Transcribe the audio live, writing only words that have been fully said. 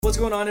What's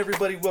going on,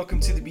 everybody?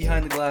 Welcome to the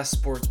Behind the Glass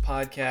Sports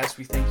Podcast.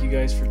 We thank you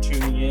guys for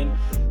tuning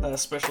in.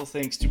 Special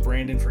thanks to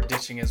Brandon for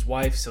ditching his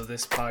wife so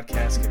this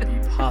podcast could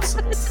be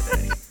possible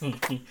today.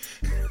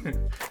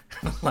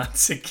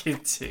 Lots to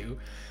get to.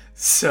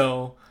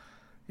 So,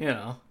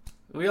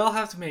 we all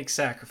have to make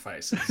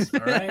sacrifices, all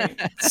right?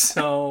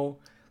 So,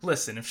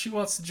 listen, if she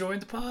wants to join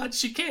the pod,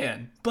 she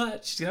can.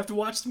 But she's going to have to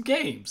watch some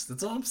games.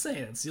 That's all I'm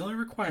saying. It's the only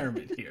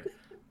requirement here.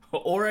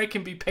 Or I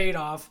can be paid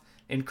off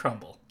and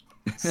crumble.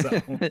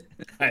 So,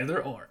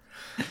 either or.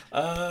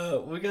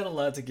 We got a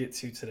lot to get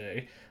to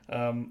today.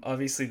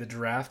 Obviously, the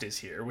draft is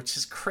here, which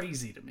is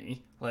crazy to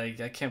me. Like,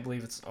 I can't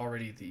believe it's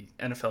already the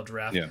NFL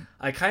draft. Yeah.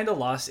 I kind of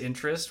lost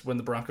interest when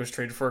the Broncos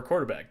traded for a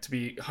quarterback, to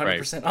be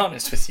 100%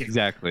 honest with you.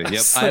 Exactly.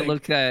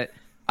 Yep.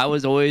 I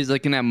was always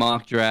looking at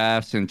mock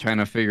drafts and trying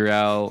to figure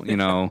out,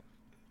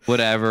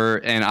 whatever.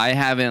 And I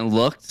haven't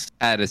looked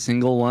at a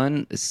single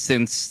one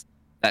since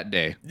that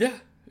day. Yeah.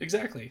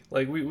 Exactly.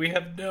 Like we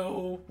have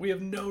no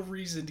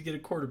reason to get a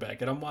quarterback,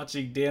 and I'm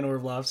watching Dan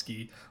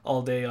Orlovsky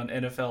all day on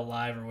NFL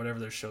Live or whatever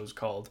their show's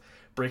called,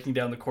 breaking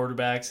down the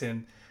quarterbacks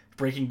and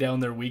breaking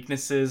down their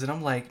weaknesses, and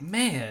I'm like,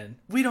 man,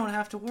 we don't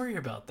have to worry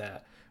about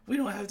that. We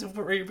don't have to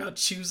worry about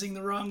choosing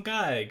the wrong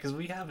guy because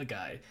we have a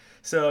guy.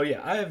 So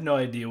yeah, I have no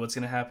idea what's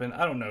gonna happen.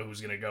 I don't know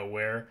who's gonna go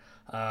where.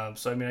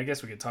 So I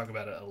guess we could talk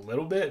about it a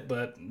little bit,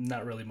 but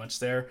not really much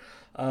there.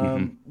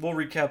 We'll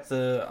recap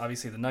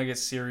the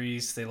Nuggets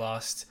series. They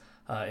lost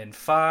in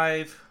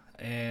 5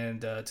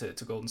 and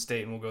to Golden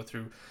State, and we'll go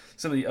through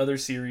some of the other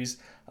series.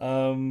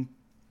 You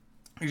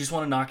just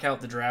want to knock out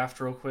the draft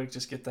real quick,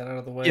 just get that out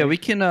of the way. Yeah, we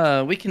can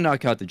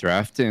knock out the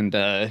draft, and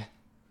I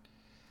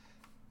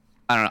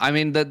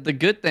don't know. The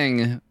good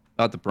thing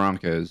about the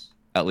Broncos,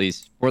 at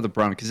least for the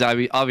Broncos,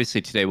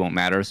 obviously today won't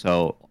matter,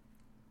 so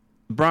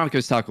the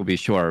Broncos talk will be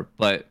short.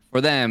 But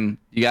for them,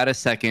 you got a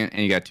second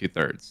and you got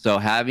 2/3. So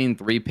having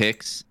 3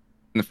 picks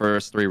in the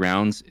first 3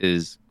 rounds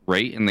is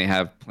great, and they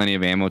have plenty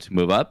of ammo to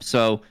move up.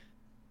 So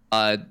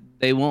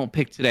they won't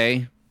pick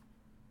today,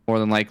 more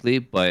than likely.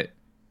 But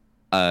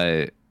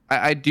I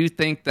do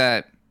think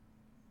that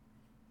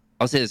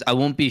I'll say this: I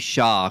won't be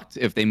shocked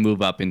if they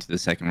move up into the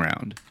second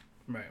round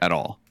at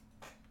all,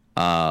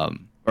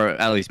 or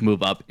at least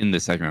move up in the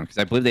second round, because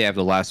I believe they have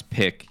the last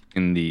pick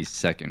in the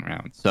second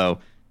round. So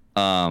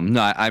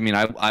no,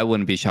 I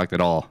wouldn't be shocked at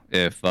all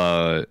if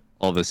all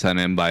of a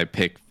sudden by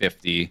pick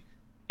 50,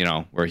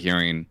 we're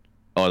hearing,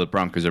 oh, the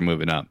Broncos are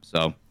moving up.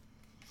 So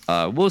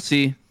we'll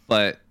see.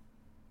 But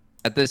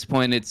at this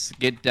point, it's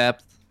get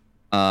depth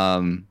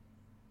and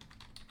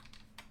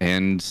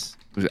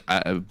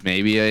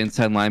maybe an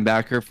inside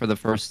linebacker for the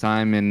first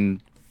time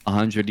in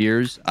 100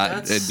 years.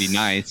 It'd be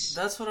nice.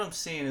 That's what I'm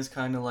seeing is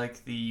kind of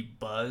like the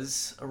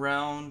buzz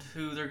around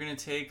who they're going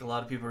to take. A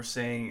lot of people are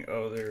saying,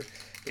 oh,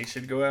 they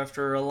should go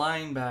after a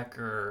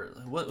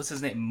linebacker. What's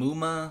his name?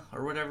 Muma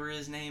or whatever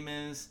his name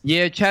is.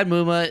 Yeah, Chad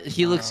Muma.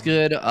 He looks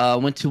good.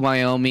 Went to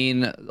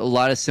Wyoming. A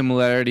lot of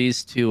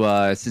similarities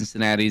to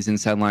Cincinnati's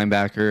inside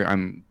linebacker.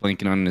 I'm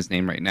blanking on his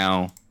name right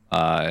now.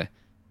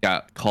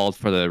 Got called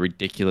for the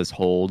ridiculous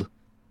hold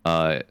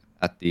at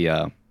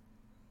the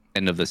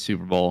end of the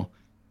Super Bowl.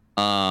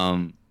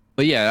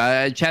 But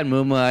yeah, Chad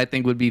Muma I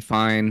think would be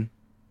fine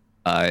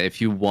if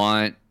you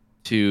want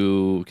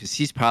to, because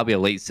he's probably a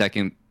late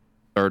second,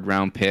 third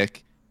round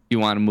pick. You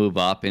want to move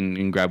up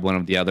and grab one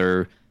of the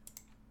other,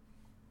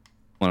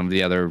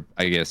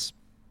 I guess,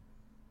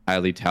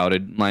 highly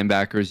touted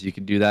linebackers. You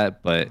could do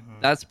that, but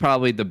that's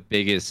probably the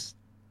biggest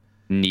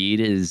need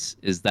is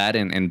that,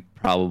 and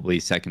probably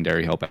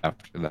secondary help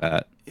after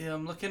that. Yeah,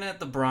 I'm looking at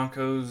the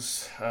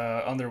Broncos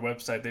on their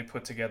website. They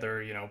put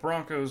together,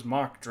 Broncos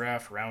mock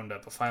draft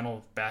roundup, a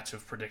final batch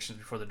of predictions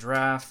before the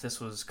draft. This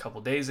was a couple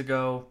days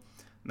ago.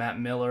 Matt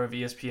Miller of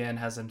ESPN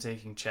has them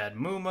taking Chad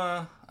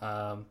Muma.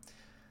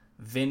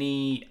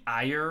 Vinny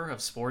Iyer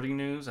of Sporting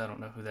News, I don't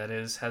know who that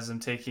is, has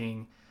them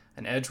taking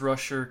an edge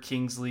rusher,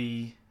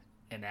 Kingsley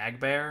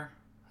Enagbare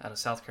out of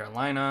South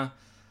Carolina.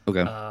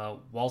 Okay.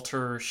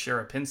 Walter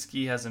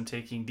Sherapinski has them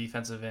taking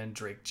defensive end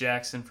Drake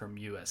Jackson from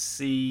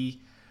USC.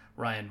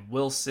 Ryan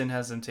Wilson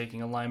has them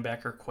taking a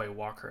linebacker, Quay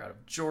Walker out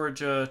of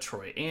Georgia.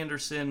 Troy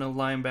Anderson, a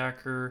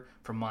linebacker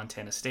from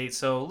Montana State.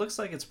 So it looks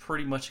like it's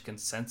pretty much a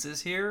consensus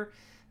here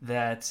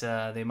that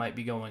they might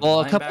be going.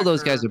 Well, linebacker. a couple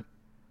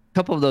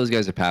of those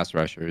guys are pass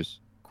rushers.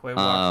 Quay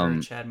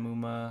Walker, Chad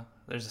Muma.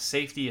 There's a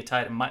safety, a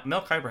tight.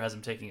 Mel Kiper has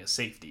him taking a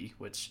safety,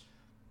 which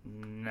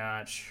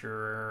not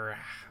sure.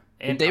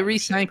 Did they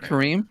re-sign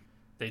Kareem?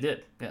 They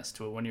did, yes,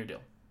 to a 1-year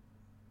deal.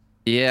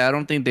 Yeah, I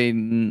don't think they.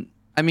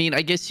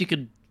 I guess you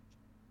could.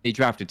 They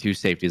drafted 2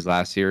 safeties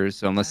last year,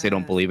 so unless they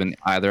don't believe in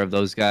either of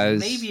those guys,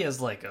 maybe as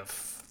like a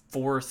 4th,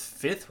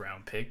 5th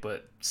round pick,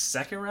 but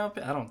 2nd round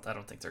pick, I don't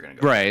think they're gonna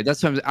go. Right,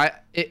 that's what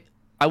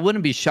I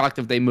wouldn't be shocked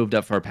if they moved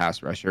up for a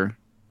pass rusher.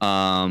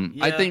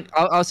 I think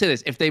I'll say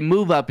this: if they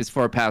move up, it's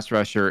for a pass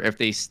rusher. If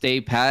they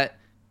stay pat,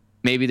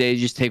 maybe they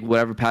just take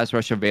whatever pass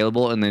rusher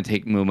available and then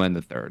take Muma in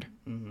the 3rd.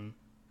 Mm-hmm.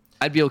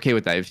 I'd be okay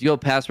with that. If you go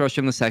pass rusher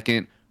in the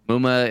 2nd,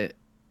 Muma,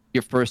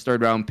 your first,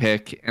 3rd round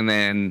pick, and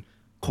then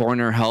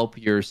corner help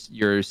your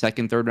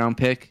second, third round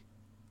pick,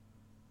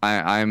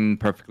 I'm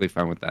perfectly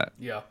fine with that.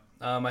 Yeah.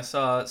 I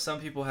saw some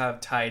people have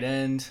tight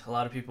end. A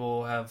lot of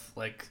people have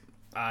like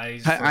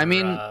eyes for I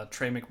mean,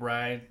 Trey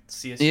McBride,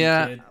 CSU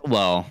yeah. kid.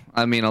 Well,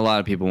 I mean, a lot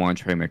of people want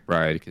Trey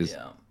McBride because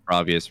Yeah. for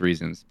obvious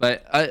reasons.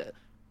 But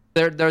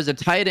there's a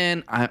tight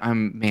end. I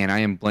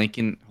am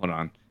blanking. Hold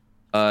on.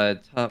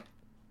 Top.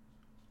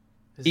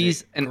 Is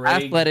He's it an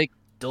Greg athletic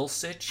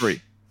Dulcich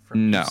three.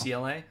 from No.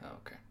 UCLA? Oh,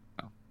 okay.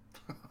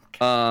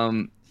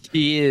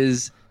 He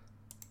is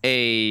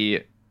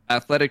a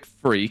athletic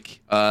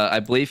freak. I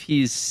believe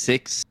he's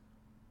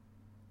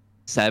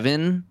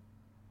 6'7",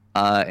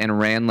 and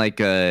ran like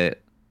a.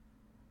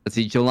 Let's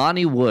see,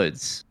 Jelani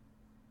Woods.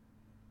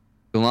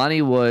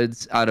 Jelani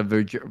Woods out of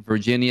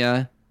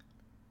Virginia.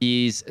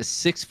 He's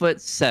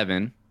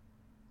 6'7",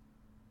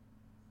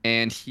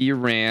 and he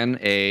ran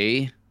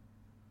a.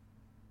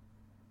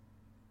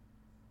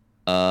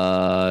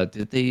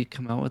 Did they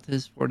come out with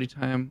his 40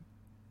 time?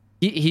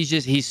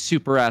 He's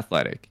super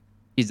athletic.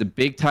 He's a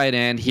big tight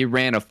end. He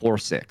ran a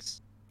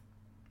 4.6.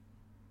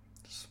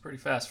 It's pretty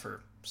fast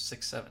for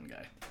 6'7"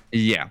 guy.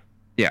 Yeah.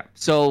 Yeah.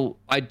 So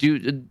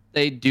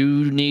they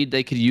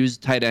could use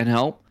tight end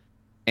help.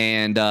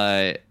 And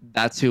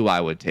that's who I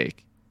would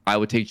take. I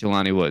would take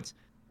Jelani Woods.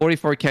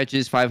 44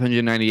 catches,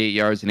 598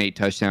 yards, and 8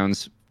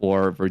 touchdowns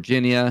for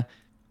Virginia.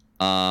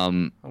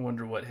 I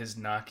wonder what his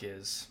knock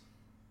is.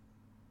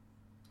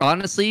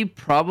 Honestly,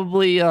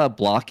 probably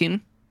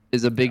blocking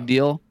is a big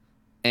deal.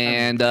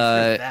 And I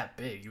mean, if you're that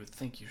big, you would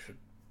think you should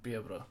be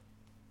able to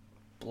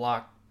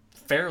block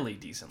fairly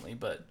decently.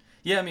 But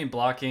yeah, I mean,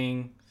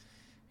 blocking,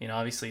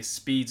 obviously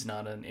speed's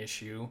not an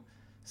issue.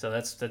 So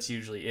that's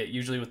usually it.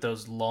 Usually with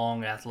those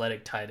long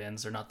athletic tight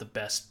ends, they're not the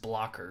best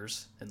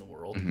blockers in the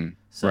world. Mm-hmm.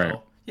 So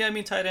Right. yeah, I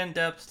mean, tight end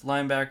depth,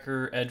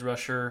 linebacker, edge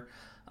rusher.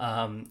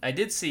 I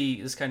did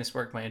see, this kind of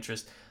sparked my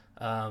interest.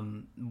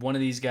 One of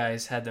these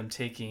guys had them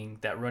taking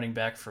that running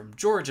back from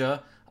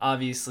Georgia.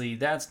 Obviously,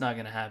 that's not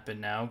going to happen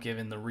now,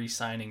 given the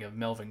re-signing of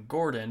Melvin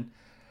Gordon.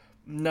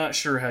 Not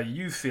sure how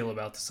you feel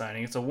about the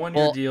signing. It's a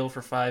one-year deal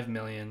for $5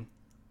 million.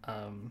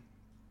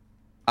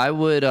 I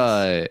would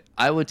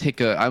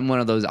take I'm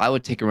one of those. I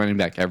would take a running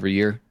back every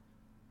year.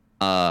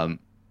 No,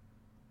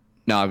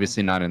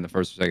 obviously not in the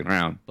first or second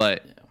round,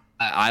 but Yeah.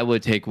 I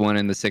would take one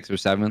in the 6th or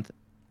 7th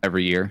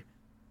every year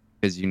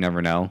because you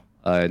never know.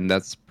 And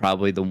that's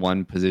probably the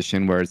one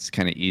position where it's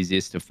kind of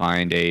easiest to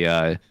find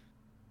a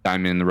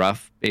diamond in the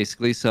rough,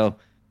 basically. So,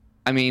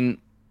 I mean,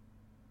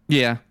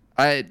 yeah,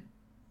 I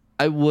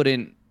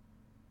wouldn't.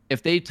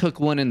 If they took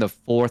one in the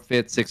 4th,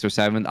 5th, 6th, or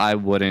 7th, I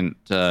wouldn't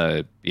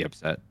be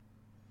upset.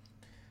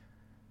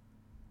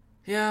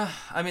 Yeah,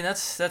 I mean,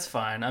 that's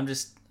fine.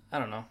 I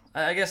don't know.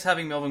 I guess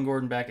having Melvin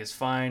Gordon back is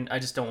fine. I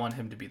just don't want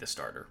him to be the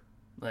starter.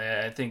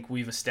 I think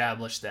we've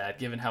established that,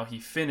 given how he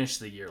finished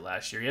the year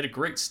last year. He had a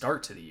great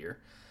start to the year,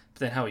 but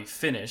then how he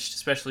finished,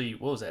 especially,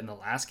 what was that, in the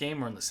last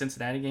game or in the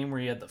Cincinnati game where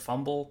he had the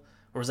fumble?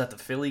 Or was that the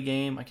Philly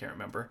game? I can't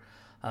remember.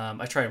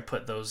 I try and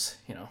put those,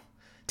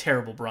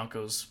 terrible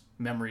Broncos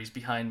memories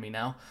behind me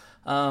now.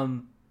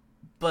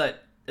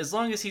 But as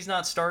long as he's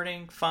not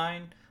starting,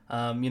 fine.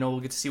 We'll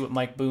get to see what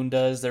Mike Boone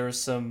does. There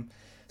was some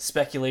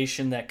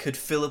speculation that could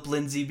Philip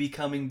Lindsay be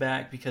coming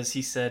back because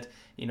he said,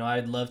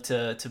 I'd love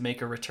to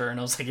make a return.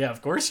 I was like, yeah,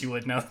 of course you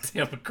would now that they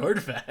have a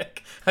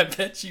quarterback. I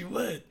bet you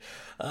would.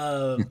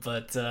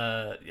 But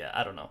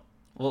I don't know.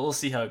 We'll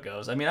see how it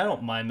goes. I mean, I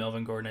don't mind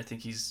Melvin Gordon. I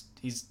think he's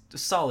a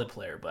solid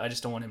player, but I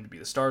just don't want him to be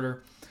the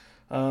starter.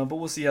 But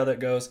we'll see how that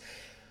goes.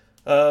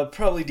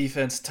 Probably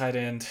defense, tight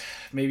end.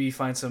 Maybe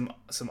find some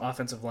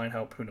offensive line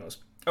help. Who knows?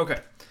 Okay.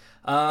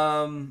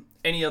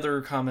 Any other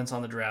comments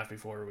on the draft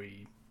before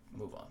we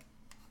move on?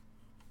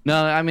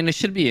 No, I mean, it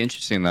should be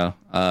interesting, though.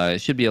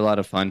 It should be a lot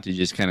of fun to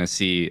just kind of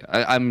see.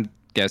 I'm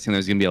guessing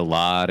there's going to be a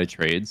lot of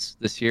trades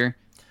this year.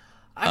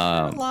 I've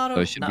heard a lot of,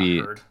 so it should not be,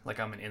 heard, like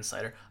I'm an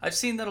insider. I've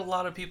seen that a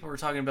lot of people are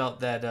talking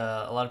about that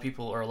a lot of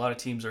people or a lot of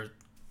teams are,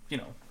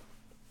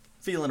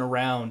 feeling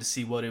around to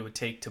see what it would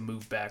take to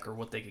move back or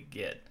what they could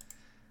get.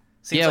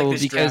 Seems like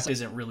this draft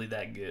isn't really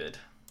that good.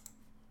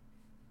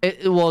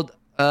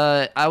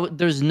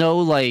 There's no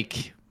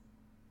like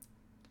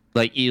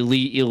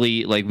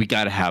elite, like we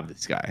got to have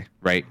this guy,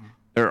 right? Mm-hmm.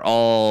 They're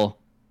all,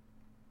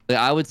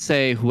 I would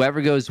say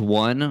whoever goes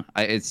 1,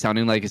 it's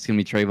sounding like it's going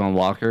to be Trayvon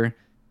Walker.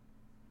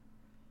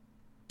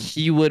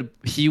 He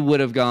would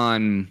have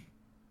gone,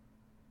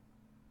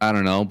 I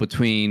don't know,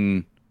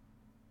 between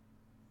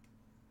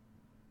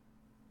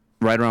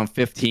right around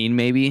 15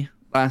 maybe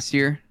last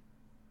year.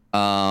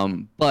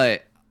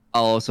 But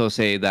I'll also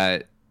say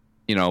that,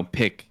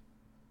 pick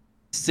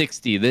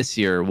 60 this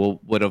year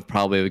would have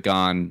probably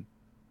gone,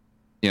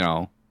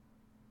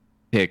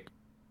 pick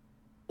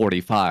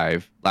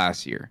 45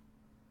 last year,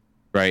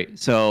 right?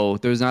 So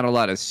there's not a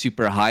lot of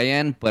super high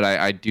end, but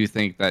I do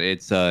think that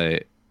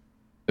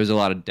there's a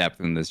lot of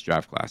depth in this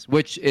draft class,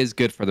 which is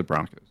good for the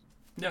Broncos.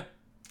 Yeah.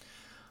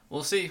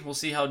 We'll see. We'll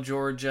see how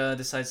George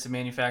decides to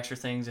manufacture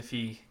things, if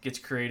he gets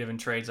creative and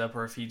trades up,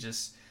 or if he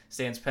just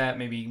stands pat,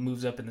 maybe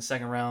moves up in the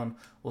second round.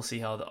 We'll see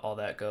how all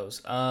that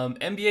goes.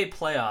 NBA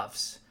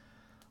playoffs.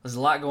 There's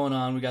a lot going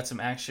on. We got some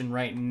action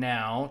right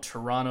now.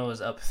 Toronto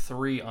is up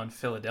 3 on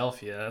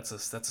Philadelphia. That's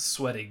a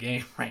sweaty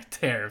game right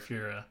there if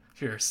you're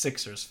a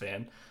Sixers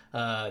fan.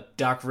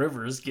 Doc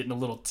Rivers getting a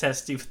little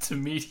testy with the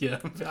media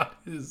about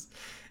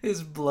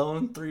his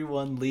blown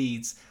 3-1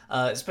 leads,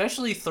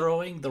 especially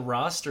throwing the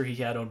roster he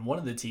had on one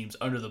of the teams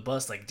under the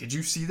bus. Like, did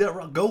you see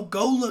that?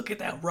 Go look at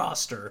that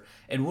roster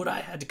and what I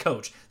had to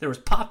coach. There was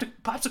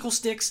popsicle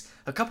sticks,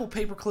 a couple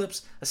paper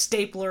clips, a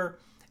stapler,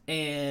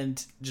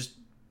 and just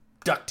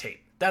duct tape.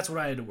 That's what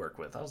I had to work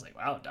with. I was like,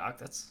 wow, Doc,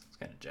 that's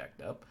kind of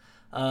jacked up.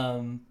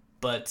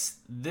 But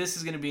this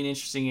is going to be an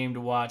interesting game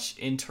to watch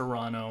in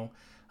Toronto.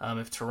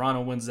 If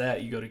Toronto wins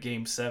that, you go to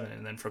Game 7,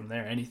 and then from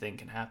there, anything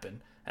can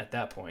happen at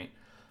that point.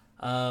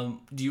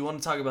 Do you want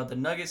to talk about the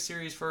Nuggets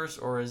series first,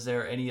 or is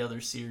there any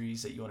other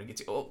series that you want to get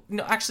to? Oh,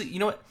 no, actually, you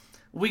know what?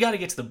 We got to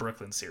get to the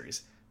Brooklyn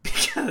series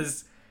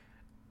because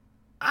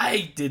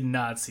I did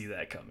not see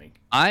that coming.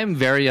 I'm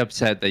very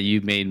upset that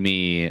you made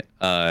me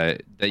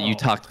you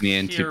talked me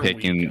into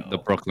picking the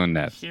Brooklyn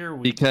Nets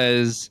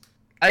because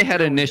I had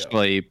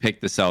initially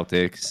picked the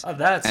Celtics.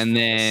 And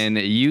then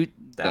you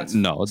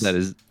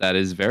that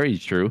is very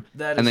true.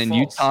 And then false.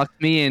 You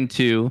talked me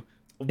into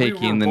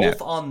picking the Nets. We were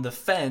both on the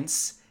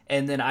fence,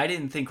 and then I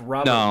didn't think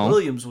Robert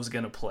Williams was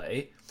going to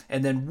play.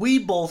 And then we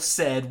both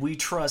said we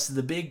trust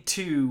the big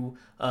two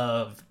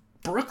of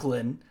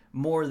Brooklyn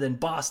more than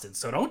Boston.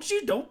 So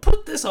don't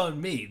put this on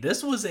me.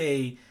 This was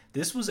a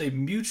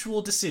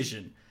mutual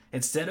decision.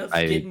 Instead of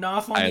getting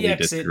off on the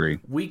exit,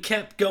 we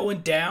kept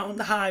going down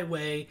the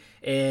highway,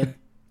 and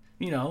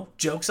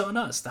joke's on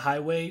us. The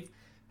highway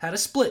had a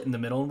split in the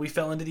middle and we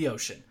fell into the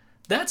ocean.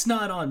 That's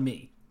not on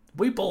me.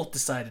 We both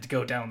decided to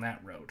go down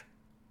that road.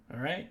 All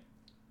right?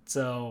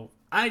 So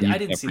I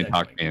didn't see that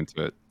coming. Me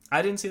into it.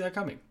 I didn't see that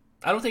coming.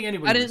 I don't think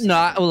anybody I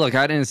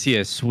didn't see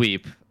a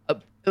sweep.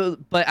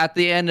 But at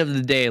the end of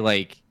the day,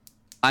 like,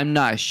 I'm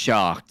not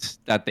shocked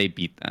that they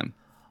beat them.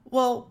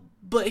 Well,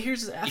 but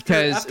here's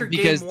after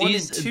game 1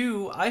 and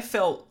 2, I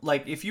felt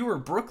like if you were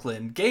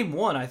Brooklyn, game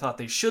 1, I thought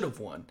they should have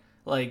won.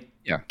 Like,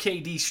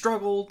 KD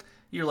struggled.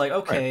 You're like,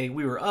 okay,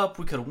 we were up,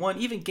 we could have won.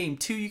 Even game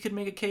 2, you could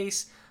make a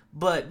case.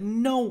 But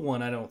no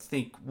one, I don't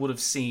think, would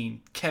have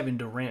seen Kevin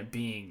Durant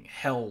being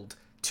held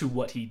to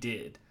what he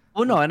did.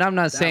 Well, no, and I'm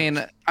not saying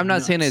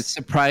it's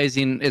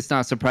surprising. It's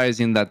not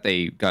surprising that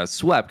they got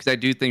swept, because I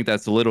do think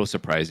that's a little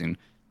surprising.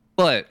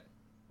 But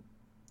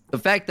the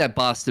fact that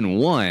Boston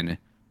won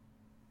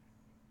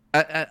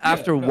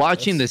after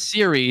watching the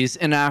series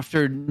and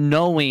after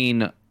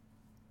knowing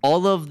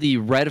all of the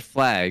red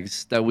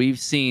flags that we've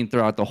seen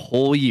throughout the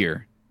whole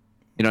year,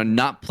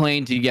 not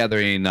playing together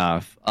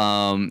enough,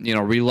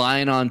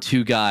 relying on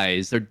two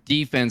guys, their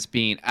defense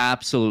being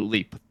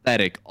absolutely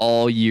pathetic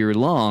all year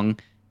long,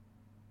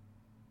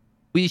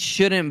 we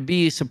shouldn't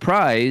be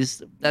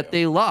surprised that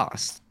they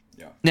lost.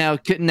 Yeah.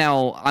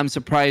 Now I'm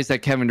surprised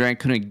that Kevin Durant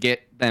couldn't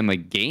get them a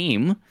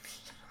game,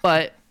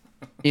 but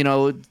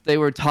they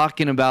were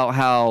talking about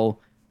how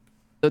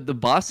the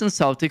Boston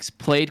Celtics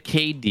played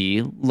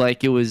KD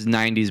like it was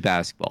 90s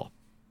basketball.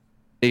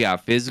 They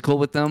got physical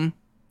with them,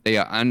 they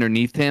got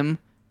underneath him,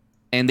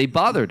 and they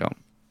bothered him.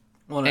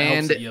 Well, it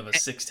helps that you have a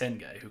 6'10"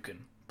 guy who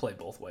can play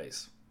both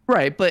ways.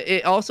 Right, but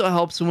it also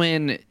helps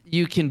when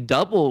you can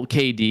double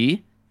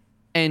KD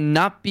and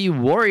not be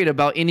worried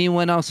about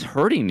anyone else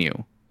hurting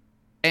you.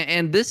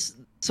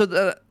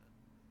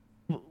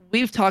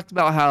 We've talked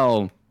about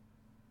how,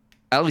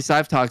 at least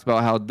I've talked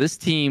about how this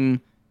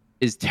team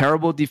is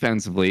terrible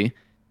defensively,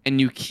 and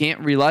you can't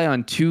rely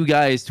on two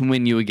guys to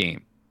win you a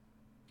game.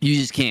 You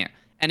just can't.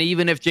 And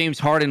even if James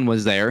Harden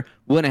was there,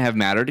 wouldn't have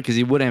mattered because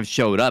he wouldn't have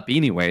showed up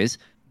anyways.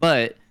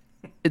 But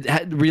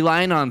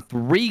relying on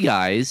three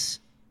guys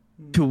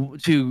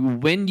to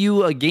win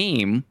you a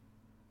game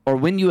or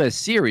win you a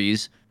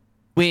series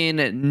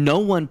when no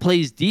one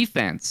plays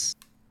defense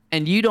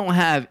and you don't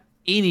have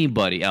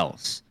anybody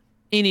else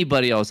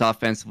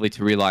offensively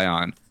to rely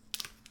on,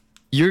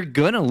 you're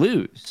going to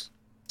lose.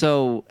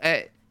 So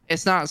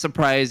it's not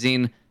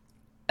surprising.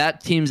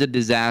 That team's a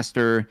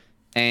disaster,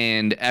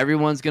 and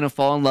everyone's going to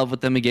fall in love with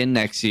them again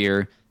next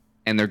year,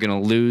 and they're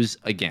going to lose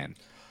again.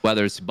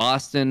 Whether it's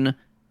Boston,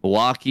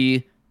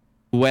 Milwaukee,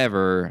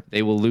 whoever,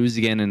 they will lose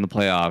again in the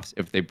playoffs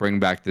if they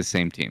bring back the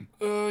same team.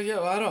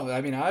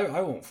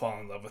 I won't fall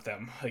in love with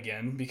them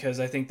again because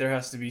I think there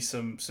has to be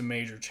some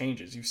major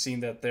changes. You've seen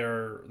that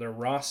their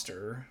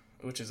roster,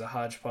 which is a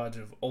hodgepodge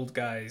of old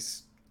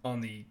guys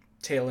on the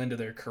tail end of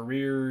their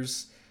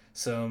careers,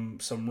 some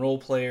role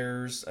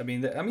players.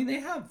 They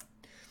have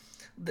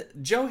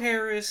Joe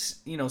Harris,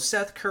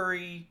 Seth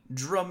Curry,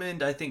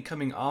 Drummond, I think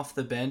coming off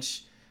the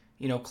bench.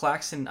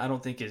 Claxton, I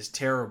don't think is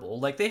terrible.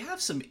 Like, they have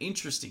some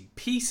interesting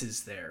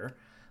pieces there,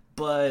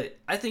 but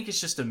I think it's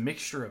just a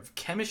mixture of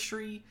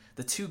chemistry,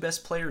 the two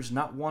best players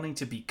not wanting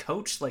to be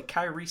coached, like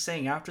Kyrie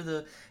saying after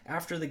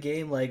the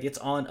game, like, it's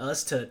on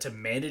us to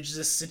manage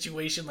this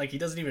situation. Like, he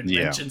doesn't even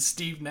mention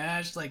Steve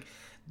Nash. Like,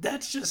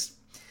 that's just,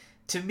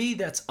 to me,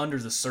 that's under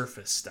the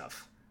surface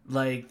stuff.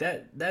 Like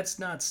that's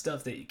not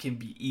stuff that can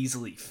be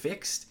easily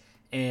fixed,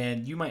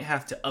 and you might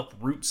have to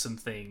uproot some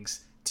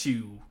things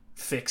to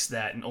fix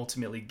that and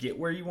ultimately get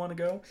where you want to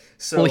go.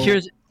 Well,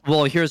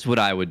 So here's what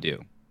I would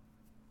do.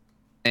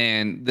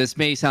 And this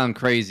may sound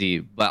crazy,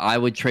 but I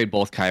would trade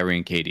both Kyrie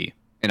and KD,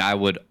 and I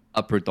would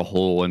uproot the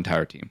whole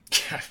entire team.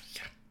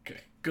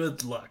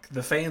 good luck.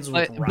 The fans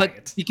would riot.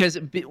 But because,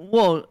 I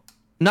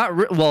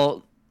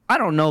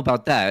don't know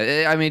about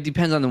that. I mean, it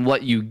depends on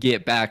what you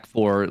get back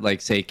for,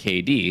 like, say,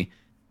 KD.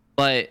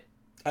 But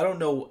I don't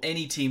know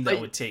any team that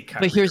would take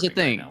Kyrie. But here's the Irving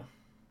thing. right now.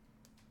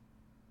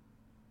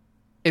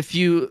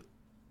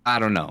 I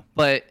don't know,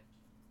 but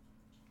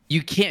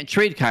you can't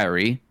trade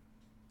Kyrie,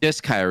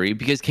 just Kyrie,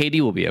 because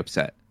KD will be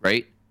upset,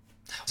 right?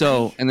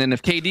 So, and then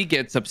if KD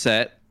gets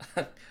upset,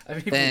 I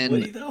mean, then,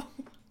 would he though?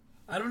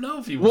 I don't know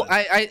if he would. Well,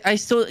 I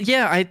still,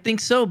 yeah, I think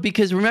so,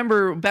 because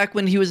remember back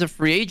when he was a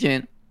free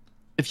agent,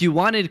 if you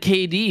wanted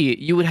KD,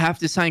 you would have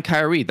to sign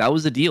Kyrie. That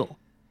was the deal.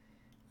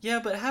 Yeah,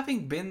 but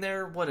having been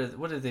there, what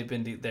have they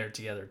been there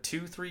together?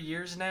 2-3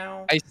 years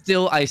now? I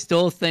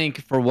still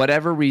think for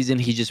whatever reason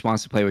he just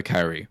wants to play with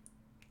Kyrie.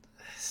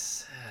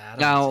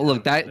 Now,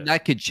 look,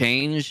 that could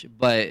change,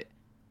 but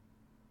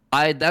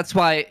that's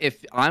why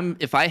if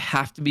I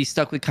have to be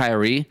stuck with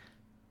Kyrie,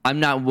 I'm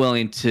not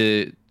willing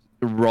to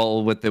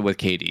roll with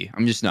KD.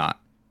 I'm just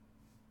not.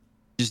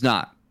 Just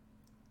not.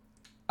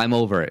 I'm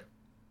over it.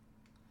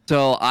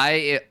 So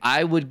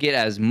I would get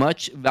as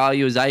much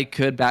value as I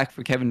could back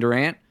for Kevin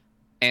Durant.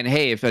 And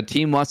hey, if a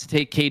team wants to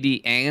take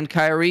KD and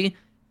Kyrie,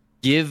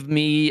 give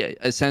me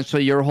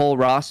essentially your whole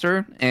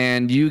roster,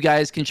 and you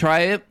guys can try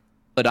it.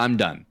 But I'm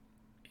done.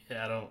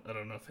 Yeah, I don't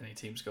know if any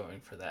team's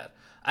going for that.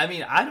 I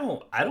mean, I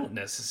don't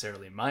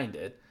necessarily mind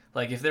it.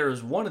 Like if there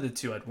was one of the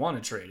two I'd want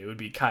to trade, it would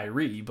be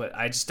Kyrie. But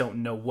I just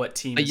don't know what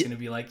team is going to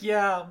be like.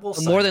 Yeah, we'll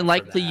sign more than him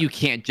likely for that. You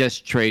can't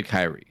just trade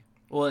Kyrie.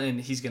 Well,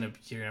 and you're gonna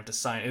have to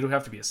sign. It'll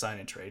have to be a sign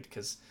and trade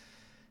because,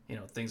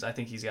 things. I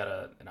think he's got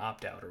an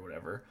opt out or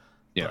whatever.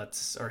 Yeah.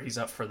 But or he's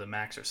up for the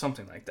max or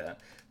something like that.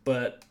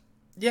 But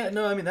yeah,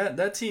 no, I mean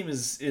that team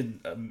is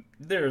in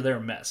they're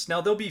a mess. Now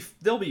they'll be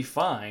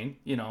fine.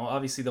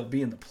 Obviously they'll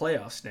be in the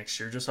playoffs next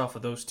year just off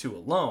of those two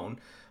alone.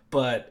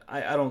 But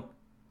I don't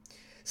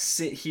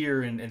sit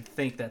here and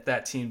think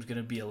that team's going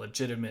to be a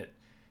legitimate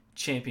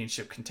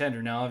championship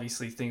contender. Now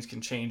obviously things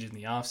can change in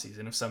the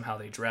offseason if somehow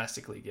they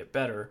drastically get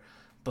better.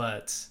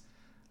 But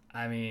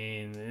I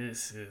mean,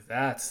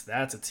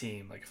 that's a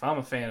team. Like if I'm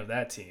a fan of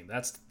that team,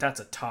 that's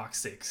a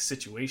toxic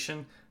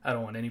situation. I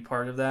don't want any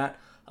part of that.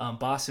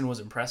 Boston was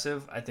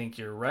impressive. I think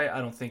you're right.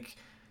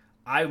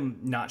 I'm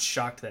not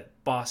shocked that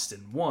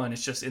Boston won.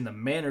 It's just in the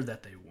manner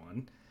that they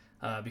won,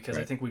 because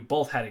right. I think we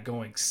both had it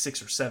going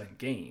 6 or 7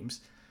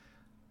 games.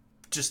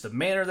 Just the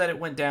manner that it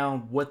went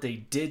down, what they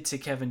did to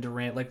Kevin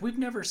Durant. Like we've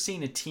never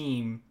seen a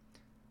team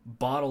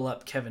bottle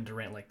up Kevin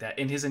Durant like that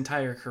in his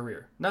entire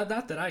career. Not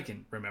that I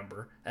can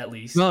remember, at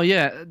least. Well,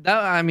 yeah,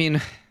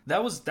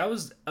 that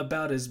was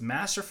about as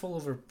masterful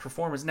of a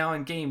performance. Now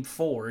in game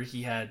 4,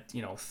 he had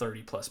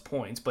 30 plus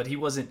points, but he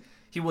wasn't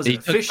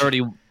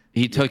efficient.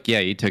 He took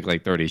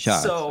like 30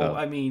 shots. So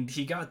I mean,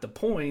 he got the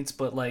points,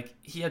 but like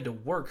he had to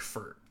work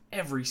for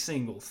every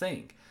single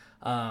thing,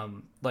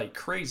 like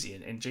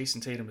crazy. And Jason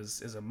Tatum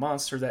is a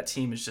monster. That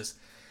team is just.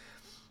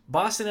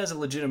 Boston has a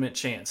legitimate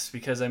chance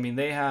because, I mean,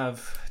 they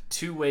have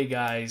two-way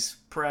guys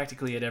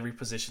practically at every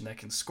position that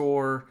can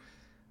score.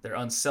 They're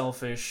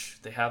unselfish.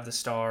 They have the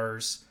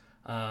stars.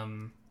 I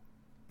mean,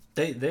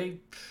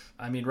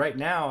 right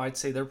now, I'd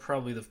say they're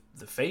probably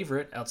the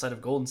favorite outside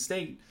of Golden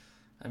State.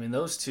 I mean,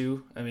 those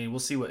two. I mean, we'll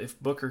see if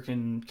Booker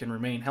can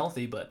remain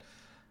healthy, but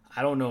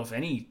I don't know if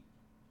any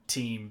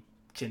team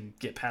can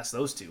get past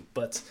those two.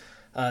 But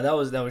that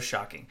was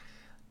shocking.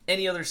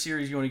 Any other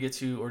series you want to get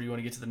to, or do you want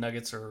to get to the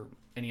Nuggets or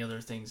any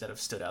other things that have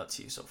stood out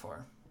to you so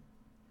far?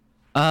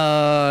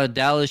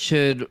 Dallas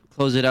should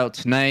close it out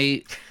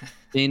tonight.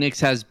 Phoenix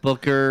has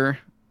Booker,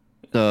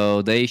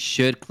 so they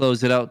should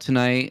close it out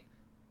tonight.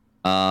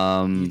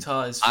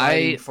 Utah is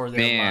fighting for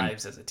their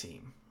lives as a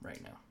team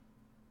right now.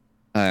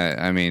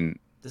 I mean,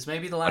 this may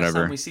be the last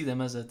time we see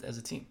them as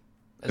a team.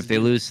 If they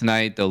lose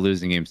tonight, they'll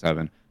lose in Game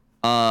 7.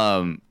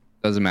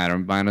 Doesn't matter.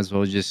 Might as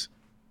well just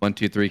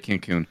 1-2-3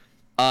 Cancun.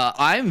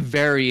 I'm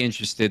very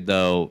interested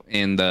though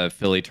in the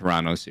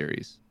Philly-Toronto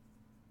series.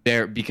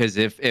 Because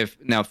if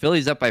now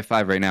Philly's up by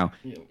 5 right now.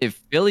 Yeah. If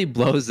Philly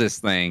blows this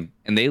thing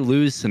and they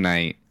lose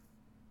tonight,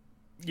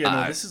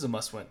 this is a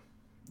must-win.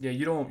 Yeah,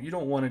 you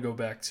don't want to go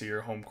back to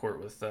your home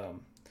court with. I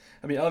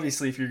mean,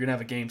 obviously, if you're gonna have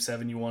a Game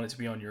 7, you want it to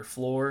be on your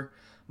floor.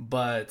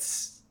 But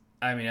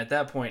I mean, at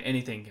that point,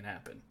 anything can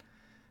happen,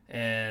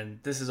 and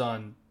this is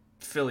on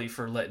Philly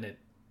for letting it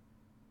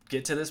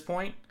get to this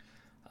point.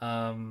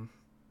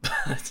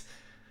 But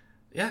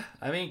yeah,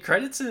 I mean,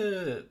 credit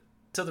to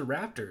the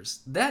Raptors.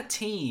 That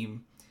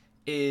team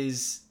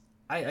is.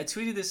 I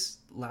tweeted this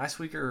last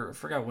week, or I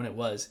forgot when it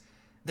was.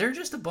 They're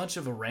just a bunch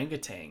of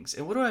orangutans.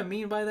 And what do I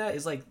mean by that?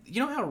 Is like, you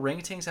know how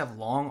orangutans have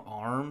long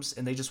arms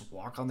and they just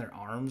walk on their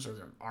arms, or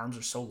their arms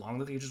are so long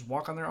that they just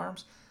walk on their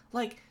arms?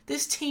 Like,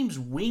 this team's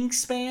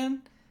wingspan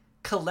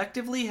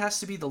collectively has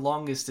to be the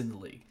longest in the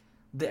league.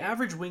 The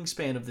average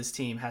wingspan of this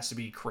team has to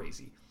be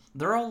crazy.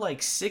 They're all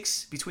like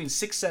between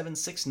 6'7",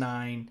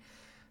 6'9",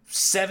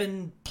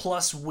 7+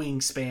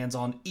 wingspans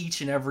on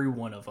each and every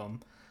one of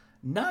them.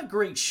 Not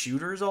great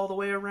shooters all the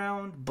way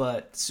around,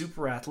 but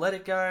super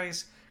athletic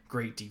guys,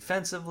 great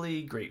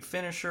defensively, great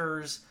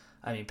finishers.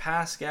 I mean,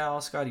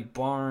 Pascal, Scotty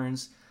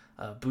Barnes,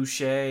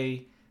 Boucher,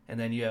 and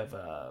then you have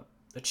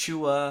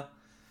Achua.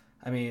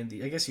 I mean,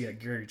 I guess you got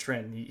Gary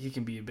Trent. He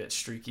can be a bit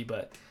streaky,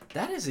 but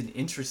that is an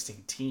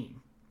interesting team,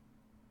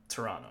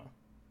 Toronto.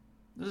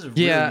 This is a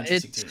really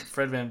interesting team.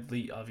 Fred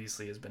VanVleet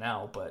obviously has been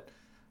out, but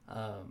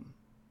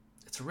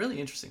it's a really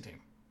interesting team.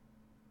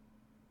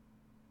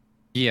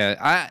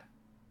 Yeah,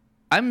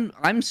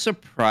 I'm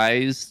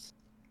surprised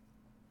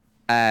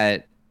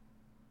at.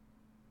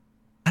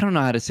 I don't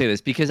know how to say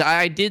this because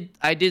I did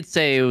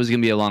say it was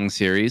gonna be a long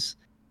series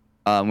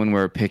when we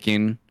were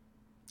picking.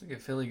 Look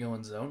at Philly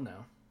going zone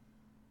now.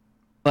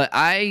 But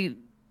I'm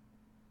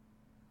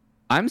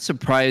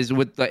surprised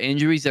with the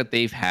injuries that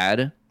they've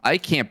had. I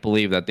can't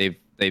believe that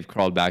they've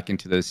crawled back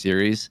into those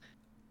series.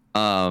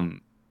 I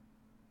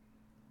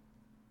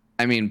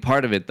mean,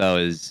 part of it though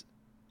is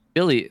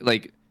Philly.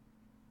 Like,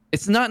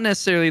 it's not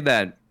necessarily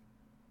that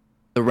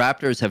the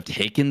Raptors have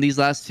taken these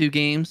last two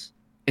games.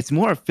 It's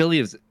more Philly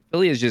is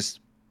just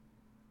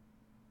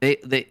they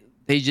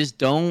just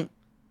don't.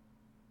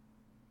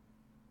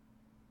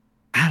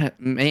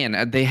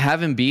 Man, they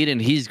have Embiid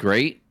and he's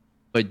great.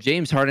 But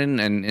James Harden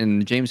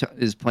and James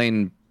is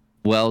playing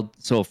well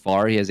so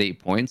far. He has 8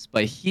 points,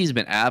 but he's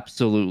been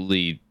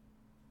absolutely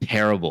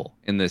terrible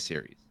in this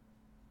series.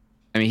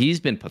 I mean,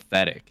 he's been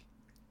pathetic.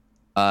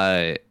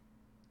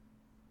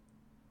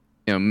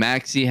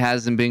 Maxey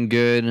hasn't been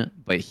good,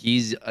 but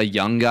he's a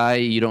young guy.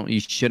 You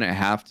shouldn't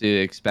have to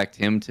expect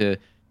him to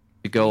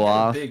go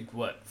off. Big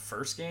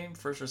first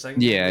or second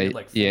game?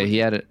 He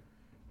had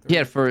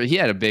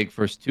a big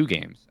first 2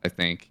 games, I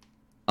think.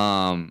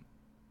 But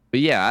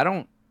yeah,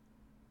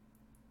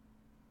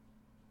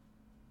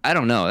 I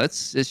don't know.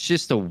 It's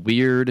just a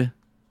weird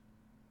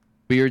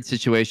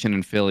situation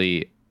in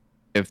Philly.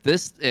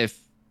 If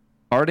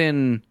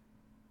Harden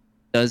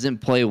doesn't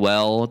play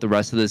well the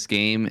rest of this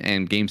game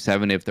and Game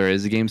 7, if there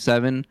is a Game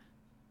 7,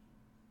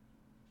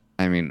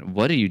 I mean,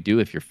 what do you do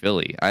if you're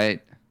Philly? I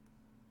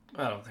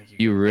don't think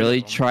you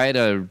really try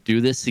to do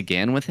this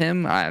again with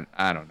him. I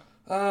don't know.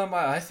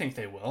 I think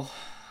they will.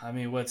 I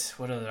mean, what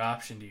other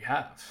option do you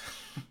have?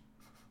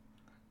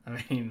 I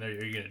mean, are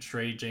you going to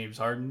trade James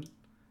Harden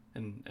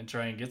and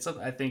try and get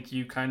something? I think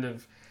you're kind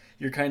of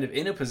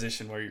in a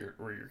position where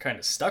you're kind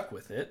of stuck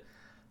with it.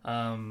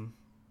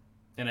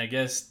 And I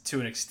guess to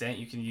an extent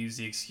you can use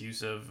the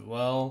excuse of,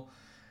 well,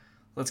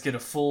 let's get a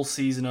full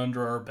season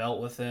under our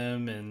belt with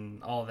him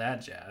and all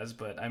that jazz.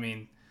 But I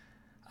mean,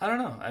 I don't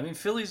know. I mean,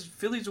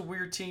 Philly's a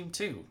weird team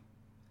too,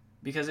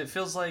 because it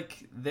feels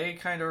like they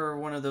kind of are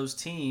one of those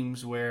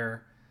teams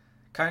where,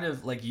 kind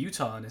of like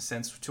Utah in a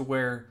sense, to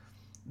where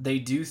they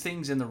do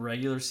things in the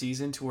regular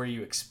season to where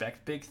you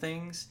expect big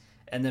things,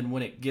 and then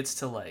when it gets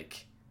to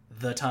like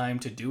the time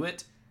to do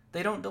it,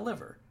 they don't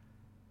deliver.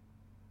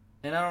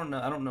 And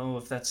I don't know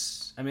if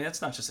that's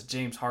not just a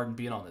James Harden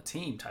being on the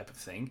team type of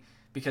thing,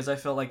 because I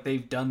felt like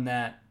they've done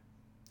that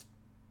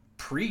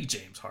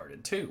pre-James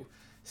Harden too.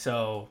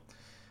 So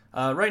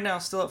right now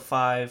still at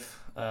 5.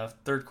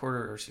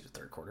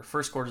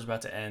 First quarter's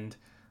about to end.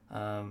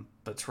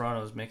 But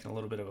Toronto's making a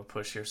little bit of a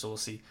push here, so we'll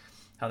see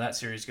how that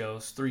series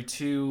goes.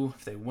 3-2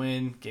 if they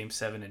win. Game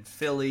 7 in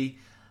Philly.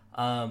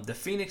 The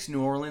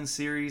Phoenix-New Orleans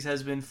series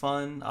has been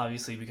fun,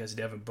 obviously because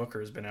Devin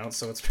Booker has been out,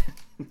 so it's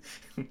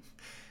been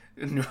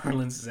New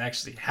Orleans has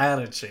actually had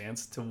a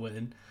chance to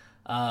win.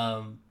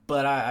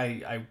 But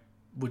I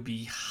would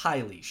be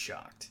highly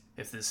shocked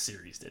if this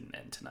series didn't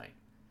end tonight.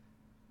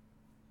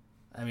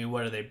 I mean,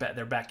 what are they?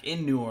 They're back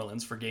in New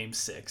Orleans for Game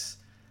 6.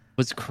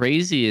 What's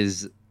crazy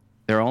is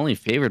they're only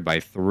favored by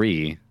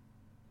 3.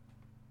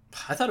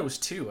 I thought it was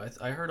 2.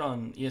 I heard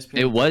on ESPN.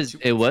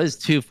 It was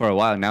 2 for a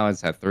while. Now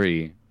it's at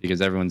 3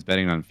 because everyone's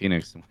betting on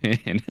Phoenix to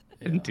win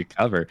and to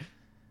cover.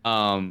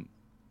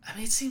 I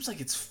mean, it seems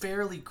like it's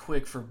fairly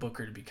quick for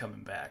Booker to be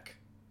coming back.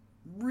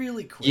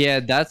 Really quick.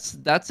 Yeah,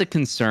 that's a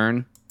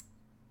concern.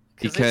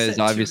 Because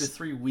obviously 2 to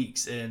 3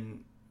 weeks,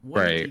 and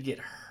when did he get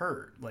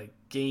hurt? Like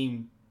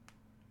Game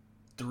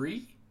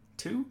 3,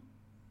 2,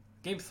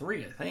 Game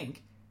 3, I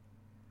think.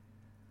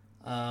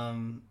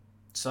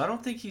 So I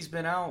don't think he's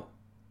been out.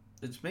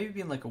 It's maybe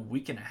been like a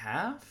week and a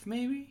half,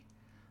 maybe.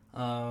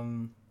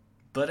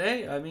 But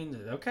hey, I mean,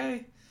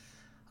 okay.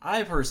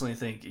 I personally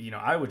think,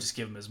 I would just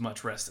give him as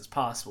much rest as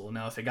possible.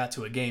 Now, if it got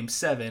to a Game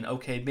 7,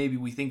 okay, maybe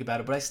we think about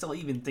it. But I still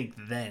even think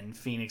then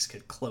Phoenix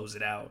could close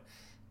it out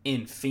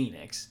in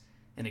Phoenix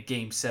in a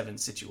Game 7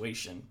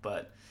 situation.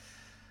 But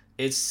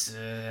that's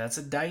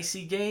a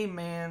dicey game,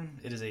 man.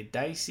 It is a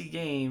dicey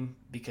game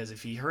because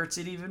if he hurts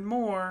it even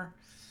more,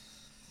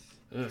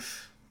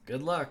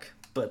 good luck.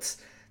 But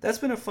that's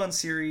been a fun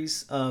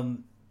series.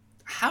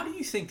 How do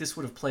you think this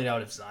would have played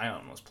out if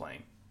Zion was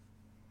playing?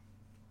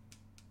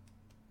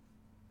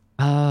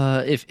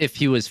 If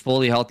he was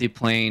fully healthy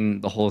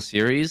playing the whole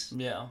series,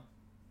 Yeah.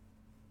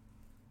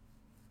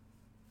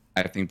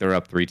 I think they're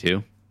up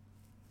 3-2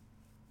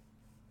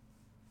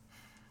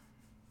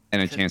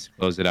 and a chance to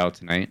close it out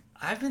tonight.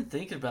 I've been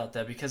thinking about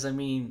that because, I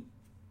mean,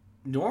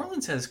 New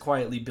Orleans has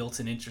quietly built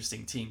an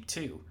interesting team,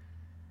 too,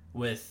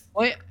 with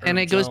Oh, yeah, and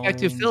Herb it goes back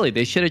to Jones. Philly.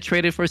 They should have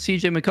traded for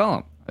CJ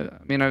McCollum. I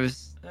mean, I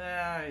was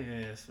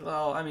Yes.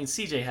 Well, I mean,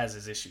 CJ has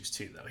his issues,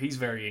 too, though. He's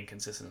very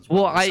inconsistent as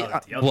well. well. We saw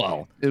that the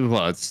other game.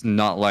 Well, it's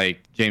not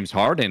like James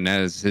Harden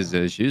has his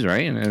issues,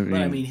 right?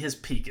 But, I mean, his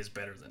peak is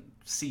better than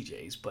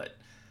CJ's, but...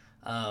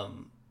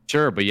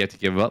 sure, but you have to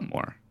give up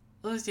more.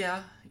 Well,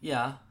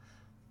 yeah.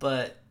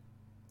 But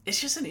it's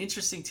just an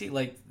interesting team.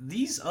 Like,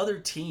 these other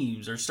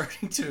teams are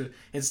starting to,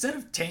 instead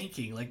of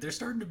tanking, like, they're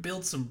starting to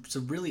build some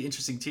really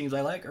interesting teams.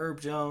 I like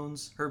Herb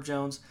Jones.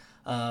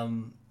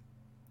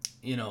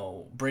 You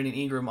know, Brandon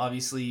Ingram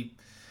obviously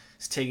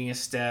is taking a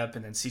step,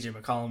 and then CJ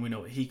McCollum, we know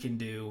what he can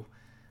do.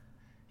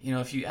 You know,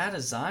 if you add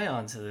a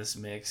Zion to this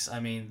mix, I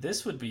mean,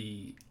 this would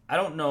be, I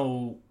don't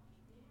know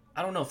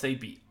if they'd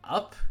be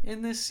up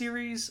in this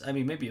series. I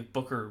mean, maybe if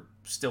Booker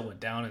still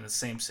went down and the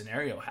same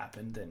scenario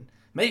happened, then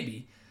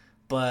maybe.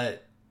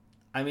 But,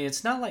 I mean,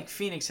 it's not like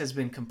Phoenix has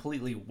been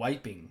completely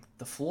wiping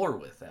the floor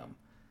with them.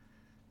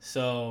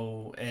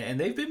 So, and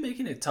they've been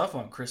making it tough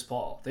on Chris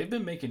Paul. They've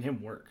been making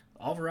him work.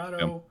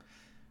 Alvarado,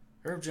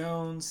 Herb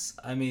Jones,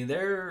 I mean,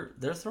 they're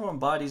throwing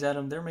bodies at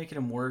him. They're making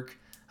him work.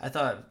 I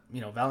thought, you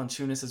know,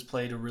 Valanciunas has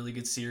played a really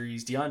good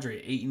series.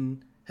 DeAndre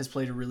Ayton has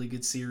played a really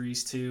good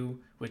series too,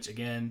 which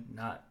again,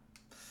 not.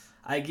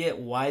 I get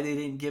why they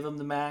didn't give him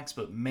the max,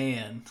 but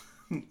man,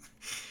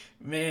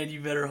 man, you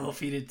better hope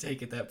he didn't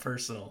take it that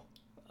personal.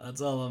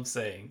 That's all I'm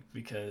saying,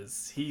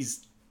 because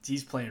he's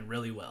playing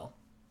really well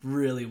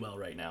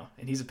right now,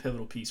 and he's a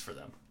pivotal piece for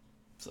them.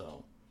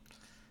 So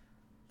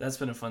that's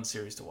been a fun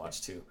series to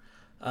watch too.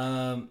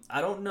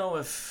 I don't know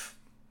if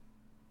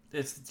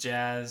the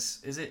Jazz,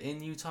 is it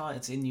in Utah?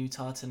 It's in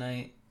Utah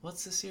tonight.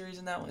 What's the series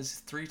in that one?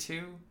 Is it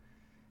 3-2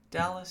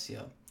 Dallas?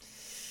 Yeah.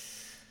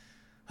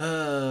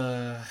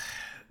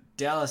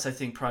 Dallas, I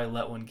think, probably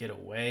let one get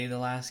away the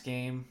last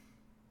game.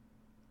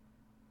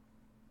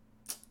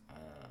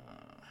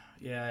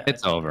 Yeah,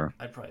 It's over.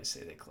 I'd probably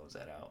say they close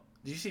that out.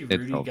 Did you see It's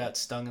Rudy over. got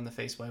stung in the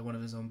face by one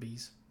of his own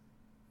bees?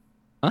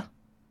 Huh?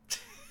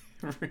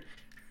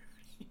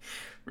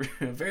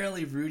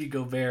 Apparently, Rudy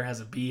Gobert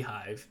has a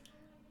beehive,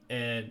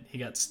 and he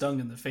got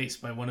stung in the face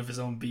by one of his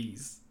own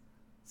bees.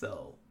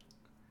 So,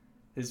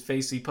 his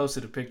face, he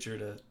posted a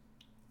picture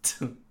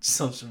to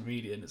social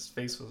media, and his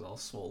face was all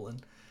swollen.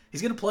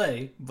 He's going to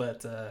play,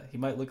 but he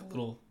might look a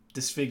little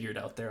disfigured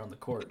out there on the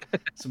court.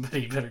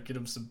 Somebody better get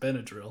him some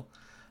Benadryl.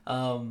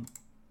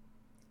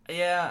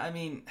 Yeah, I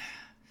mean,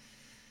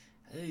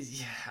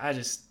 I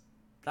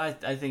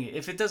think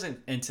if it doesn't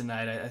end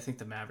tonight, I think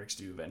the Mavericks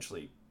do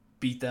eventually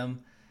beat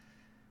them.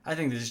 I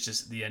think this is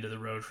just the end of the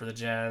road for the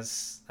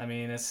Jazz. I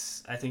mean, I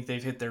think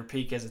they've hit their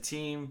peak as a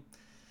team,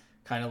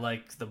 kind of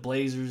like the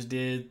Blazers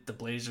did. The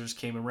Blazers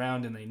came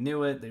around and they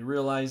knew it. They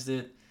realized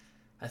it.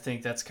 I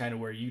think that's kind of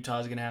where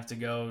Utah's going to have to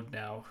go.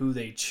 Now, who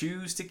they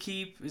choose to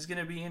keep is going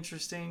to be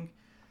interesting,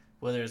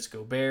 whether it's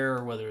Gobert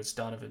or whether it's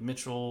Donovan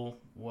Mitchell,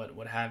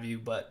 what have you.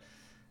 But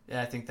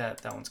yeah, I think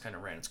that one's kind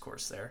of ran its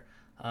course there.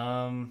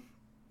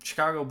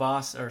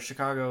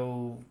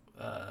 Chicago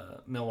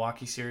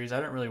Milwaukee series, I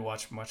didn't really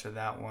watch much of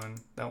that one.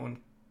 That one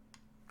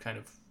kind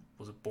of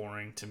was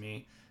boring to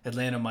me.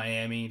 Atlanta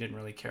Miami, didn't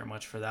really care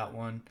much for that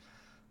one.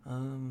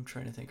 I'm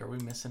trying to think, are we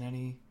missing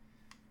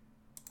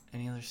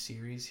any other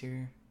series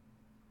here?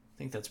 I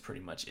think that's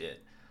pretty much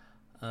it.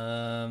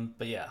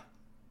 But yeah,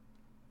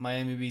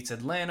 Miami beats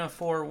Atlanta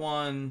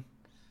 4-1.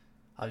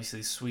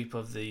 Obviously, sweep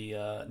of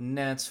the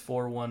Nets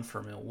 4-1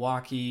 for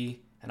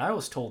Milwaukee. And I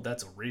was told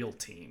that's a real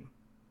team,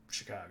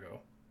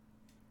 Chicago.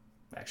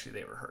 Actually,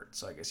 they were hurt,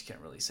 so I guess you can't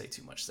really say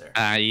too much there.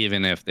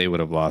 Even if they would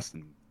have lost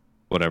in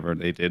whatever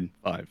they did,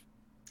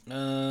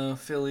 5.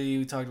 Philly,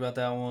 we talked about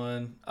that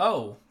one.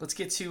 Oh, let's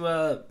get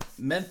to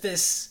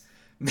Memphis,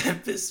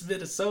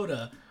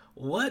 Minnesota.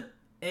 What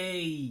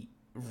a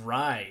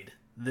ride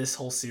this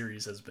whole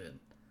series has been.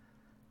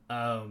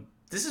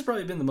 This has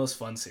probably been the most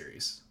fun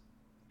series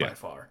by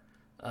far.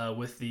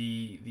 With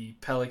the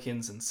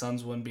Pelicans and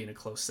Suns one being a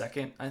close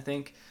second, I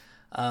think.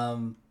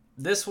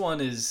 This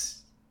one is...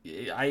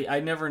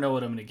 I never know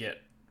what I'm going to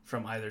get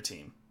from either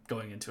team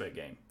going into a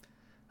game.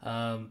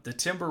 The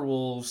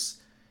Timberwolves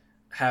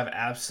have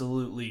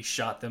absolutely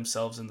shot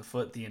themselves in the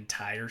foot the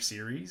entire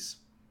series.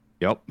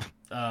 Yep.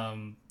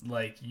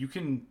 Like, you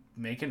can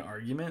make an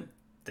argument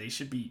they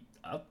should be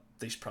up.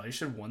 They probably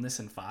should have won this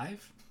in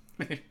 5.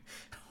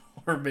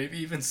 Or maybe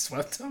even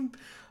swept them.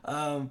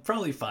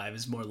 Probably 5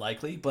 is more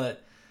likely.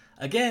 But,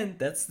 again,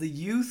 that's the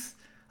youth.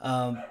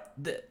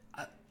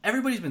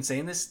 Everybody's been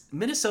saying this.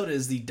 Minnesota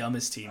is the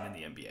dumbest team in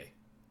the NBA.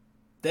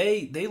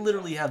 They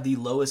literally have the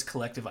lowest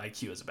collective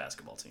IQ as a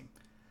basketball team.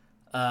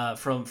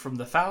 From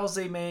the fouls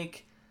they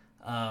make,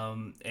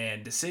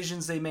 and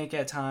decisions they make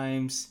at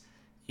times.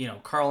 You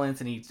know,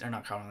 Anthony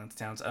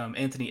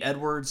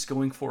Edwards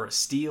going for a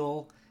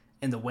steal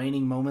in the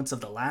waning moments of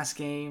the last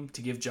game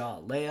to give Ja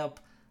a layup.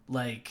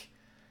 Like,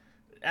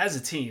 as a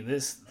team,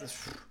 this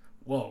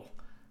whoa,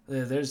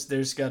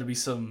 there's got to be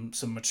some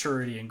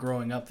maturity and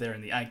growing up there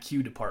in the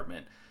IQ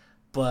department.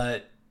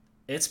 But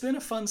it's been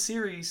a fun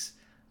series.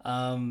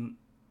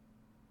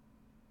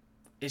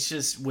 It's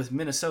just with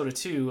Minnesota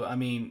too. I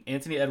mean,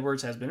 Anthony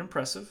Edwards has been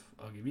impressive.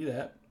 I'll give you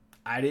that.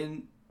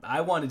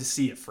 I wanted to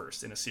see it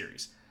first in a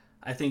series.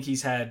 I think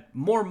he's had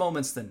more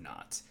moments than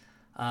not.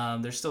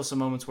 There's still some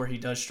moments where he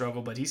does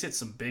struggle, but he's hit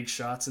some big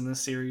shots in this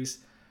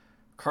series.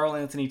 Karl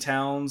Anthony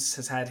Towns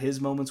has had his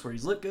moments where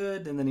he's looked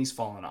good and then he's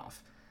fallen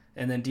off.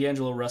 And then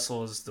D'Angelo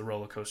Russell is the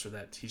roller coaster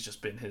that he's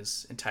just been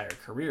his entire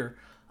career.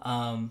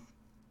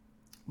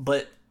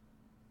 But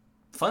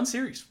fun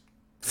series.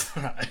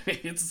 I mean,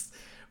 it's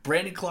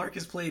Brandon Clark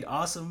has played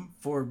awesome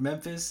for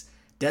Memphis.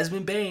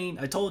 Desmond Bane,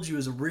 I told you,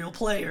 is a real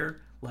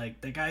player.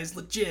 Like, that guy's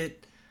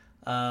legit.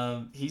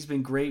 He's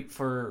been great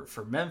for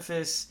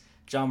Memphis.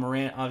 John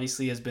Morant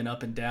obviously has been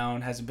up and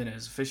down, hasn't been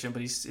as efficient,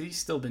 but he's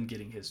still been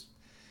getting his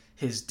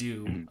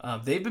due.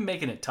 They've been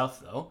making it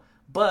tough though,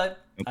 but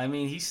I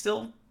mean he's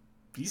still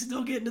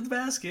getting to the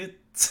basket.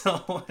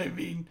 So I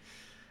mean,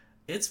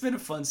 it's been a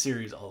fun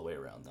series all the way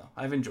around though.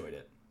 I've enjoyed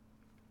it.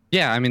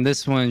 Yeah, I mean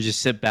this one,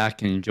 just sit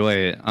back and enjoy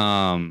it.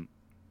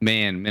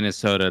 Man,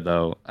 Minnesota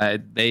though,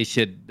 they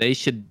should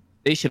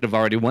have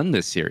already won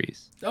this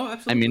series. Oh,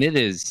 absolutely. I mean it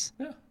is.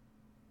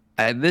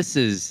 Yeah. This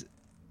is.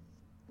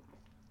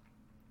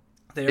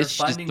 They are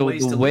finding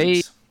ways to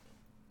lose.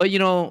 But, you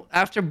know,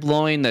 after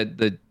blowing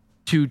the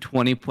 2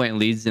 20-point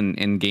leads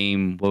in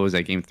game, what was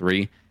that, game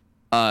 3?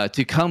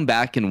 To come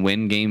back and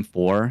win game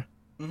 4,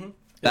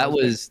 that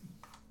was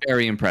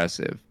very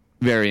impressive.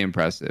 Very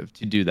impressive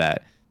to do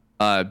that.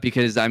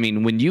 Because, I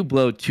mean, when you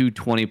blow 2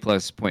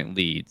 20-plus point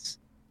leads,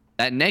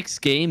 that next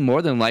game,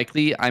 more than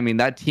likely, I mean,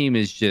 that team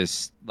is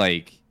just,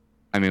 like,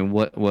 I mean,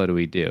 what do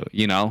we do?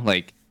 You know?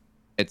 Like,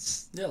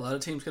 it's... Yeah, a lot of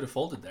teams could have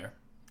folded there.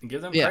 And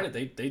give them credit,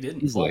 they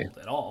didn't fold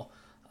at all.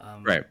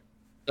 Right.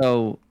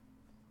 So,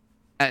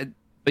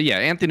 but yeah,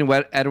 Anthony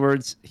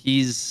Edwards,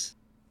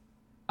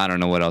 I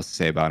don't know what else to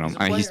say about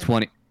him. He's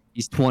 20.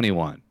 He's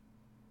 21.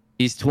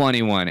 He's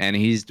 21, and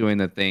he's doing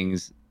the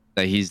things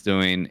that he's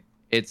doing.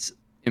 It's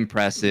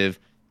impressive.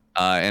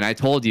 And I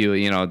told you,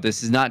 you know,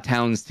 this is not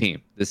Towns' team.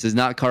 This is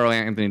not Karl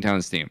Anthony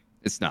Towns' team.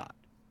 It's not.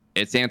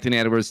 It's Anthony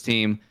Edwards'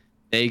 team.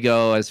 They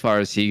go as far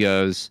as he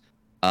goes.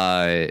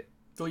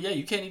 Well, yeah,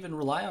 you can't even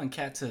rely on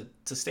Cat to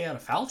stay out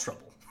of foul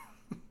trouble.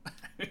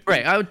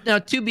 Right. Now,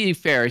 to be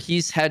fair,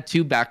 he's had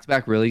 2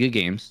 back-to-back really good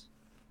games.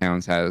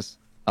 Towns has.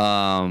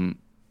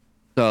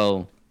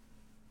 So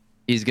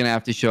he's going to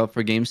have to show up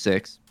for game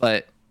 6.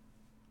 But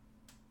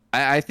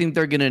I think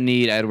they're going to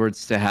need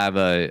Edwards to have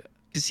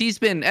because he's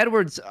been,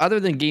 Edwards, other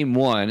than game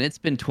 1, it's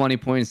been 20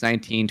 points,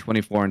 19,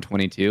 24, and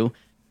 22.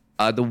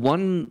 The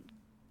one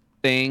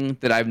thing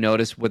that I've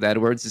noticed with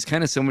Edwards is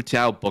kind of similar to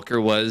how Booker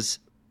was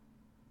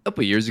a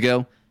couple years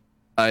ago.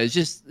 It's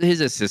just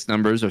his assist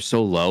numbers are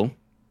so low,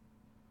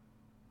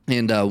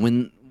 and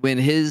when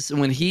he's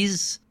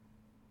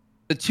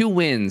the 2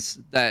 wins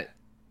that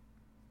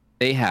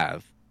they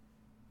have,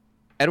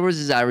 Edwards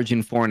is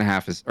averaging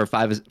 4.5 or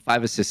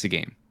 5 assists a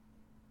game.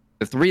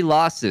 The 3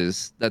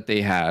 losses that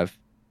they have,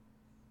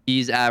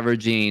 he's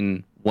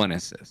averaging 1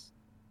 assist.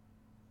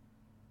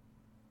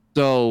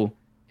 So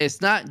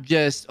it's not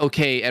just,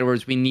 okay,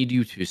 Edwards, we need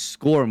you to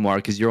score more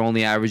because you're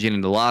only averaging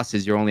in the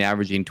losses, you're only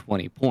averaging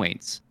 20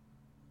 points.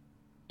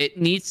 It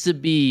needs to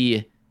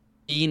be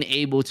being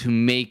able to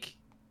make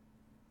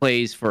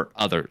plays for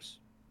others.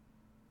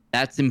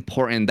 That's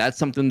important. That's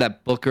something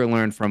that Booker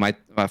learned from,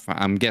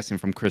 I'm guessing,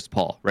 from Chris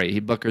Paul,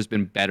 right? Booker's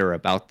been better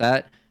about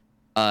that.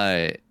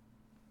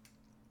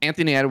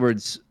 Anthony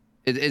Edwards,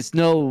 there's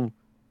no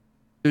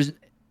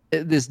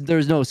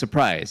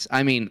surprise.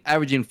 I mean,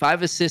 averaging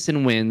 5 assists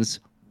in wins,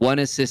 1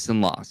 assist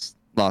in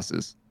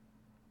losses.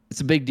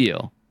 It's a big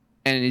deal.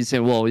 And you say,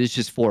 well, it's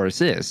just 4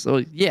 assists. So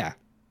yeah,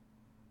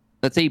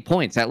 that's 8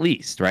 points at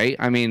least, right?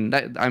 I mean,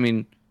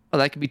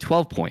 that could be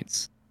 12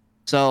 points.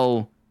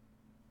 So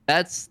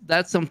that's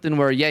something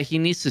where, yeah, he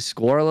needs to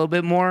score a little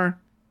bit more,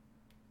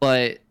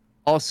 but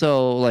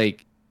also,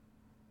 like,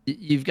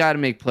 you've got to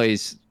make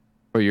plays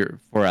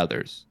for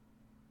others.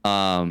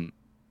 Also,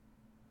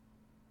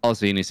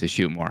 he needs to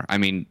shoot more. I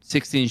mean,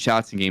 16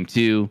 shots in game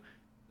 2,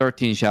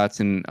 13 shots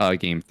in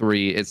game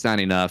 3. It's not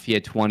enough. He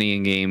had 20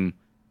 in game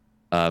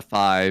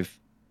 5,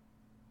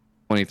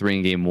 23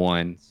 in game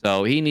 1.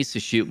 So he needs to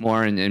shoot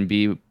more and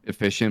be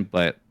efficient.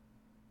 But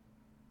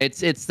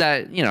it's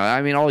that, you know,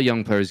 I mean, all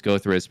young players go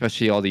through it,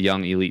 especially all the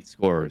young elite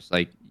scorers.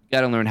 Like, you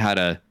got to learn how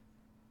to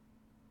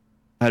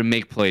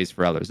make plays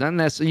for others. Not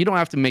necessarily, you don't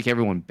have to make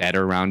everyone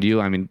better around you.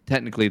 I mean,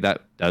 technically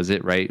that does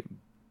it, right?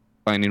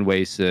 Finding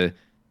ways to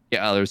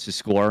get others to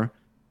score.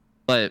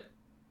 But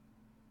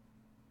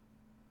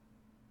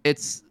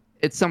it's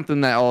something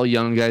that all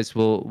young guys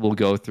will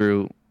go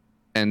through.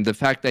 And the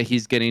fact that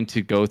he's getting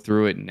to go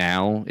through it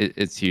now,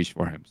 it's huge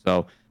for him.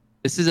 So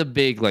this is a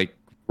big, like,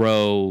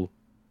 grow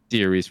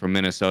series for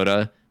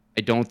Minnesota.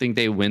 I don't think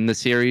they win the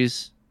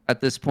series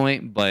at this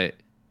point, but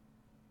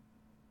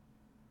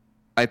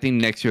I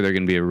think next year they're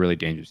going to be a really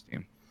dangerous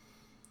team.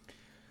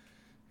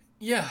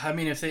 Yeah, I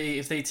mean, if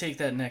they take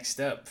that next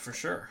step, for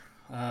sure,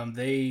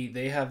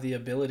 they have the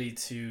ability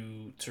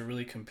to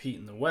really compete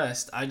in the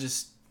West. I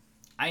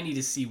need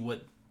to see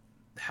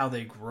how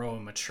they grow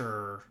and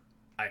mature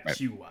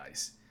IQ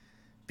wise,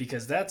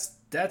 because that's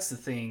the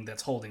thing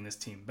that's holding this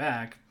team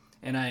back.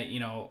 And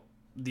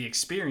the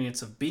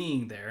experience of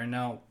being there, and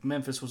now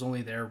Memphis was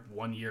only there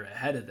 1 year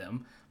ahead of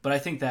them, but I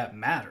think that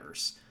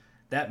matters.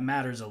 That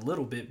matters a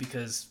little bit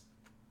because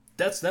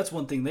that's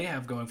one thing they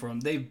have going for them.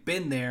 They've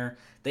been there.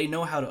 They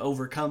know how to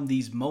overcome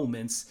these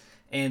moments,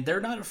 and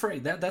they're not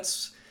afraid.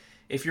 That's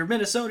if you're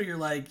Minnesota, you're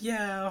like,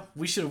 yeah,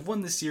 we should have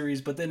won this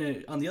series. But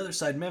then on the other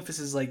side, Memphis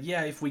is like,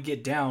 yeah, if we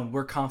get down,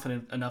 we're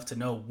confident enough to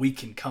know we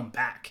can come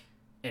back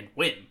and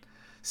win.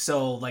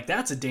 So like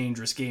that's a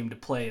dangerous game to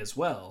play as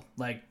well.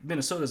 Like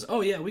Minnesota's,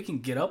 oh yeah, we can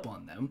get up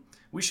on them.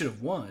 We should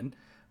have won.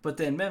 But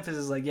then Memphis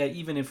is like, yeah,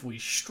 even if we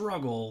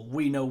struggle,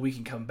 we know we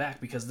can come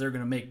back because they're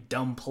gonna make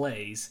dumb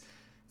plays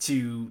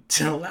to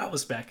allow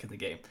us back in the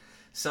game.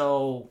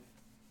 So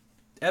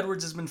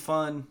Edwards has been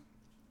fun.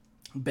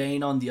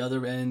 Bane on the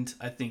other end,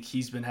 I think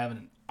he's been having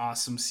an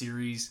awesome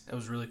series. It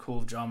was really cool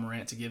of Ja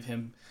Morant to give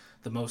him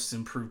the Most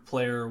Improved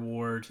Player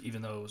award,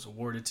 even though it was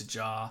awarded to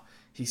Ja.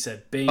 He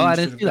said Bane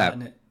should have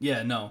gotten it.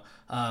 Yeah, no.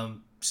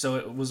 So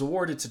it was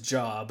awarded to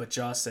Ja, but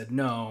Ja said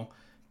no.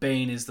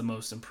 Bane is the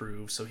most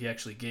improved, so he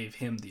actually gave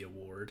him the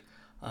award.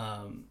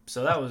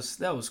 So that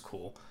was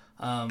cool.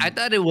 I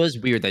thought it was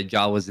weird that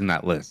Ja was in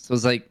that list. It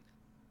was like,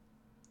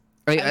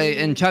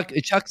 and Chuck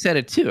said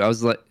it too. I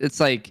was like, it's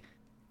like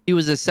he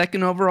was a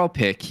second overall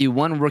pick. He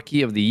won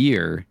Rookie of the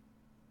Year.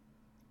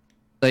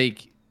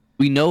 Like,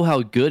 we know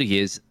how good he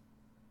is.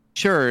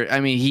 Sure, I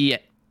mean he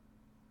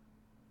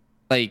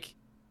like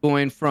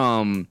going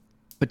from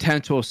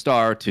potential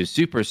star to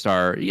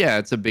superstar. Yeah,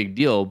 it's a big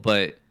deal,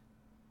 but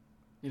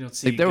you don't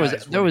see like,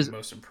 there was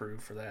most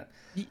improved for that.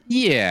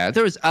 Yeah,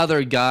 there was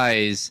other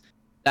guys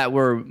that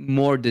were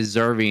more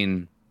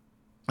deserving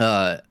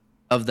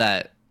of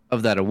that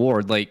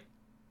award. Like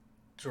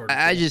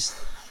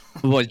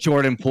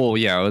Jordan Poole,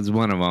 yeah, was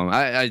one of them.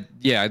 I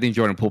think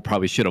Jordan Poole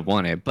probably should have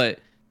won it, but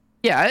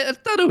yeah, I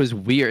thought it was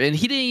weird, and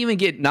he didn't even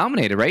get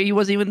nominated, right? He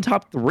wasn't even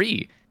top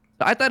 3.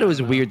 So I thought it was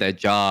weird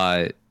that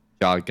Ja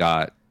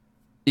got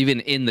even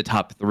in the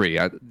top 3.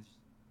 I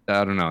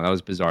don't know, that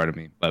was bizarre to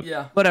me, but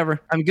yeah,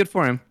 whatever. I mean, good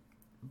for him.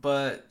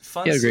 But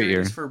fun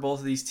series for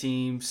both of these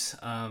teams.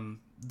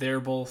 They're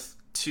both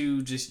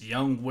two just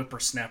young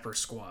whippersnapper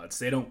squads.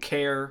 They don't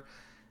care.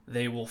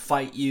 They will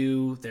fight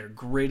you. They're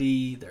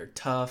gritty. They're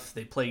tough.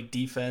 They play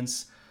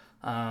defense.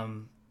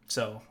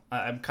 So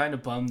I'm kind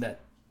of bummed that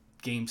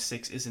Game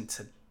 6 isn't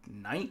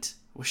tonight.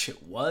 Wish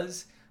it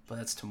was, but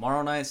that's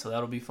tomorrow night, so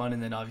that'll be fun.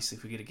 And then obviously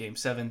if we get a Game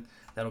 7,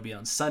 that'll be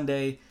on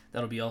Sunday.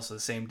 That'll be also the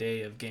same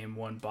day of Game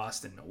 1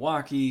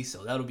 Boston-Milwaukee,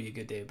 so that'll be a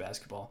good day of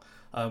basketball.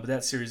 But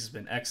that series has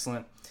been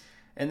excellent.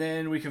 And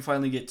then we can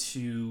finally get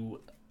to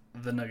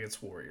the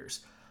Nuggets-Warriors.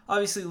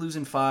 Obviously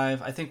losing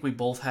 5. I think we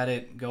both had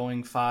it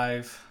going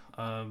 5.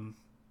 I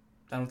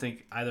don't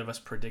think either of us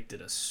predicted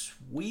a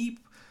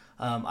sweep.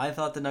 I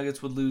thought the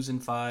Nuggets would lose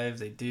in 5.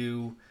 They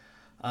do.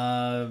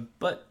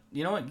 But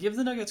you know what? Give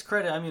the Nuggets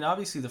credit. I mean,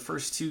 obviously the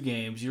first 2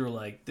 games, you were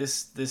like,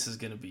 this is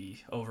going to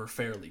be over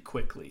fairly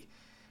quickly.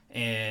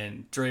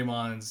 And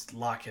Draymond's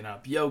locking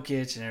up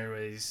Jokic, and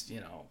everybody's,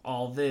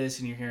 all this,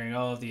 and you're hearing,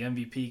 the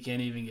MVP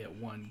can't even get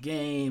 1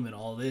 game, and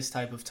all this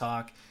type of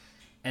talk.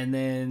 And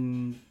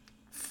then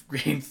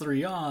Game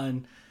 3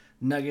 on,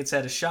 Nuggets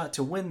had a shot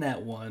to win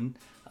that one,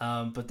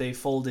 but they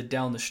folded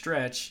down the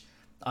stretch.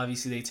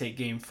 Obviously, they take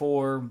Game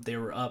 4. They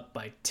were up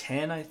by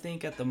 10, I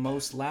think, at the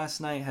most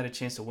last night. Had a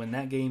chance to win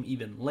that game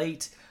even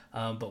late.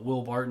 But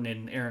Will Barton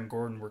and Aaron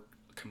Gordon were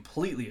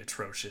completely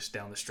atrocious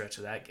down the stretch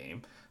of that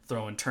game,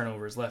 throwing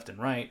turnovers left and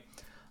right.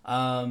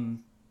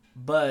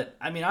 But,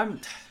 I mean, I'm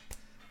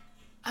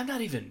not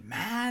even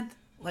mad.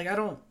 Like, I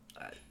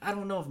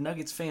don't know if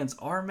Nuggets fans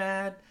are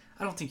mad.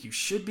 I don't think you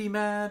should be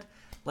mad.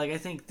 Like, I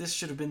think this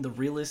should have been the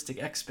realistic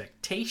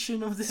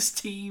expectation of this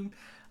team.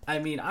 I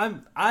mean,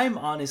 I'm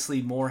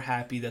honestly more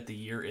happy that the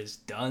year is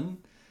done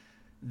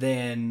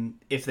than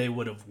if they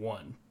would have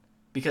won.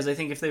 Because I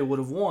think if they would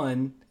have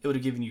won, it would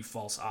have given you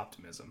false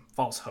optimism,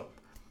 false hope.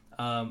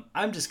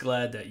 I'm just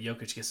glad that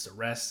Jokic gets to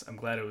rest. I'm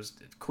glad it was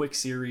a quick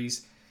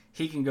series.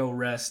 He can go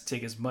rest,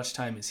 take as much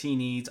time as he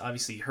needs.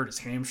 Obviously, he hurt his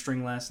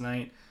hamstring last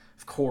night.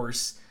 Of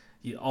course,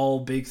 all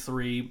big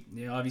 3.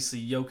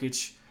 Obviously,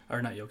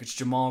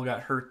 Jamal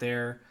got hurt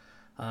there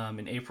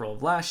in April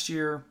of last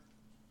year.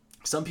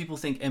 Some people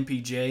think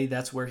MPJ,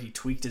 that's where he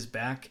tweaked his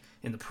back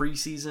in the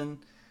preseason.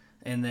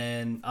 And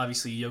then,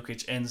 obviously,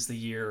 Jokic ends the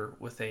year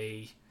with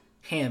a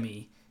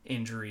hammy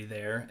injury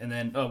there. And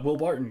then Will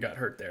Barton got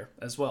hurt there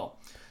as well.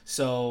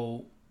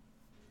 So,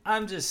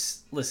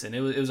 listen,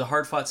 it was a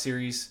hard-fought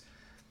series.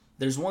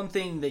 There's one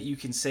thing that you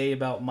can say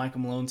about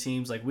Michael Malone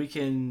teams. Like, we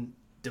can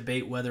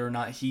debate whether or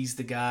not he's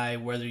the guy,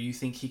 whether you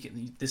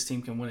think this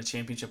team can win a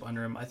championship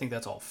under him. I think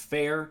that's all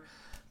fair.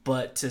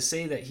 But to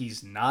say that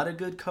he's not a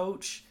good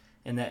coach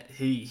and that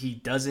he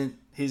doesn't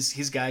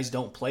his guys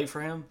don't play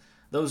for him.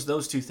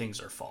 Those two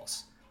things are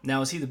false.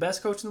 Now, is he the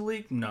best coach in the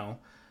league? No,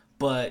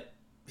 but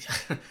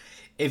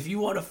if you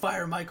want to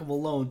fire Michael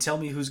Malone, tell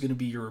me who's going to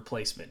be your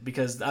replacement,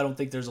 because I don't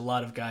think there's a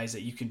lot of guys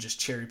that you can just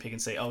cherry pick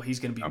and say, oh, he's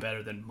going to be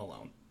better than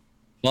Malone.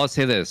 Well, I'll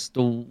say this: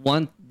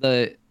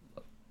 there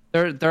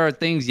are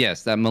things,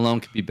 yes, that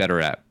Malone could be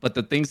better at, but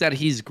the things that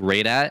he's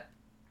great at,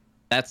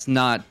 that's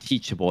not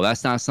teachable.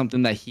 That's not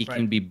something that he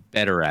can be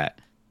better at.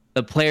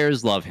 The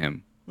players love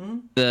him.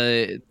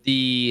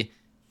 Mm-hmm.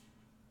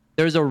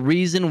 There's a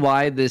reason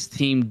why this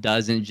team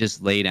doesn't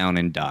just lay down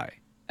and die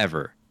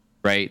ever,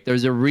 right?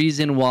 There's a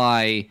reason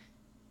why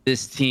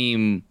this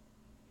team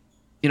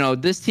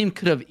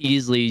could have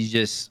easily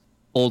just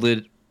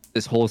folded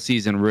this whole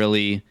season,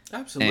 really.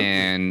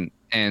 Absolutely.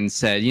 And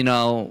said,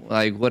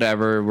 like,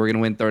 whatever, we're going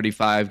to win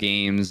 35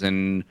 games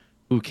and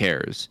who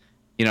cares?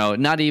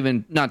 Not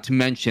to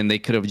mention they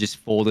could have just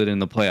folded in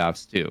the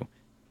playoffs too.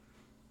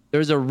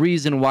 There's a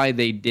reason why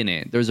they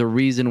didn't. There's a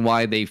reason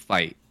why they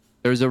fight.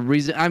 There's a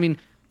reason. I mean,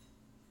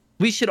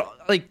 we should,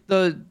 like,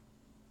 the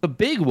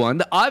big one,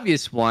 the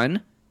obvious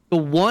one, the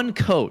one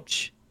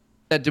coach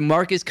that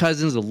DeMarcus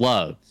Cousins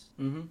loves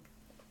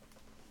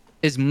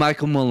is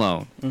Michael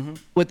Malone. Mm-hmm.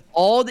 With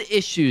all the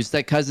issues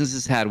that Cousins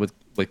has had with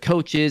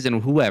coaches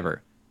and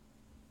whoever,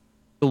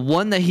 the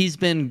one that he's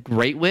been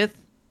great with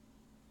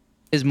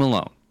is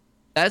Malone.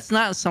 That's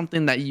not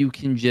something that you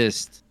can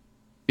just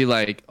be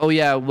like, oh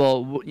yeah,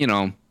 well,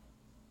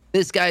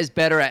 this guy's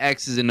better at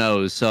X's and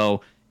O's,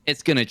 so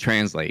it's going to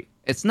translate.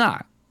 It's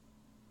not.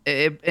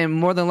 And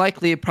more than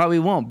likely, it probably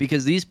won't,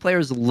 because these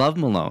players love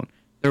Malone.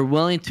 They're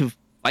willing to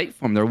fight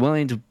for him. They're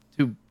willing to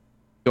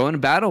go into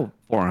battle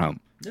for him.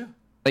 Yeah.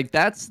 Like,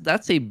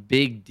 that's a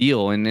big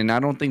deal, and I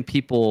don't think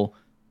people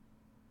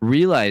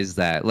realize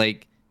that.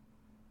 Like,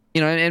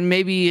 and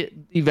maybe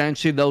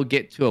eventually they'll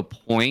get to a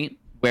point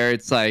where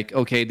it's like,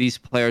 okay, these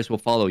players will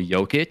follow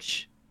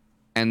Jokic,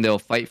 and they'll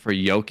fight for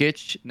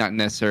Jokic. Not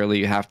necessarily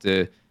you have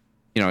to,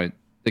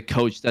 the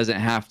coach doesn't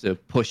have to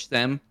push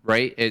them,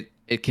 right?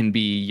 It can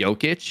be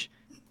Jokic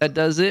that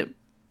does it.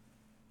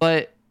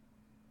 But,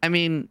 I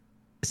mean,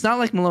 it's not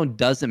like Malone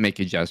doesn't make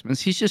adjustments.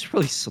 He's just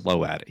really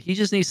slow at it. He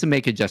just needs to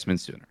make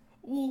adjustments sooner.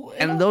 Well,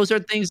 and those are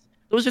things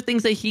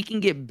that he can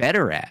get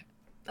better at.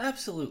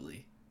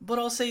 Absolutely. But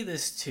I'll say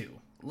this too.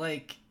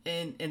 Like,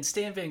 and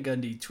Stan Van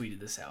Gundy tweeted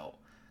this out.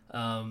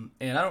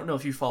 And I don't know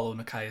if you follow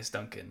Nekias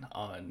Duncan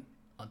on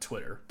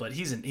Twitter, but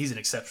he's an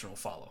exceptional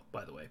follow,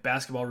 by the way.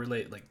 Basketball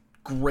related, like,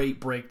 great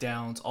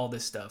breakdowns, all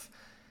this stuff.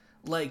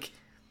 Like,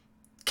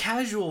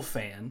 casual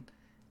fan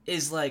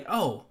is like,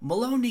 oh,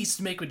 Malone needs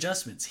to make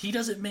adjustments. He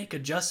doesn't make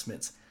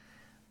adjustments.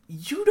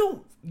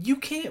 You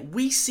can't.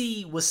 We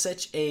see with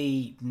such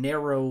a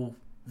narrow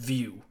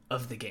view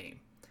of the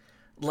game.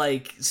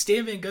 Like,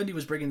 Stan Van Gundy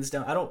was breaking this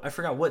down. I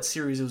forgot what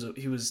series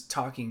he was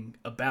talking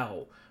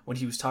about when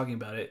he was talking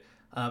about it.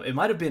 It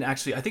might have been,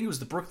 actually, I think it was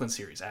the Brooklyn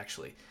series,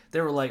 actually. They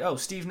were like, oh,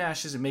 Steve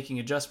Nash isn't making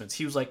adjustments.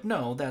 He was like,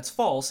 no, that's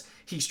false.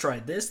 He's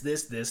tried this,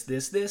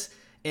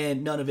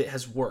 and none of it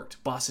has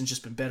worked. Boston's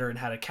just been better and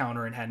had a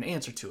counter and had an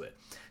answer to it.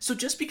 So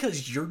just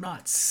because you're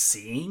not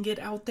seeing it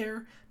out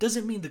there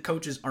doesn't mean the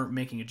coaches aren't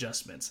making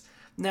adjustments.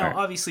 Now,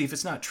 Obviously, if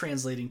it's not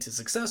translating to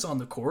success on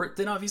the court,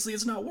 then obviously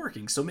it's not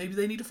working. So maybe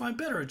they need to find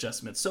better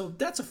adjustments. So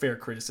that's a fair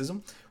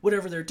criticism.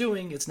 Whatever they're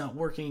doing, it's not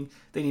working.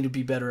 They need to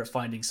be better at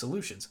finding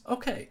solutions.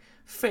 Okay,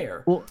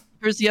 fair. Well,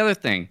 here's the other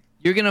thing.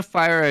 You're going to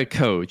fire a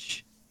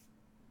coach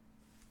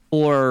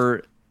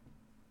in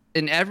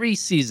every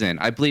season,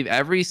 I believe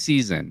every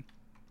season,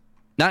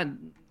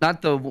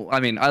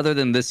 other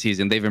than this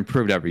season, they've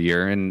improved every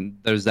year, and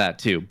there's that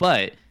too.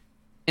 But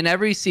in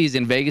every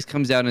season, Vegas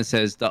comes out and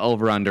says the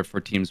over-under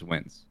for teams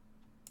wins.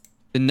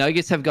 The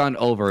Nuggets have gone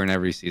over in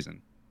every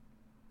season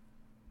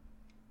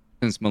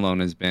since Malone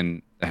has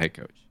been the head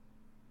coach.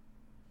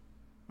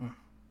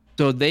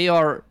 So they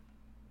are.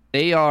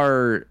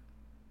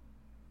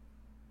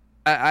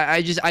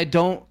 I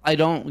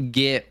don't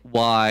get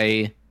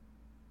why.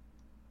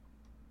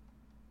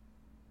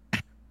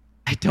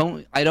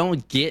 I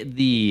don't get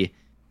the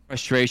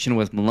frustration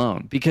with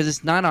Malone, because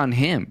it's not on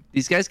him.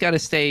 These guys got to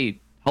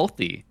stay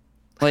healthy.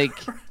 Like,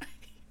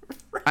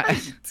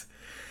 right.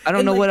 I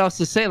don't know what else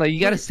to say. Like, you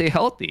got to stay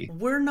healthy.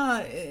 We're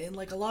not, and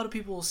like a lot of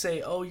people will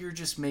say, "Oh, you're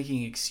just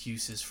making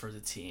excuses for the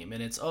team,"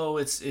 and it's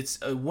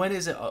when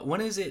is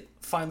it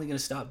finally going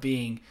to stop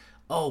being,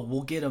 "Oh,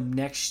 we'll get them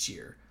next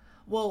year"?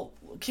 Well,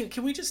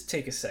 can we just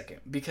take a second,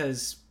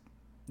 because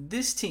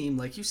this team,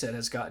 like you said,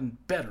 has gotten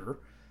better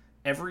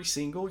every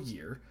single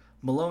year.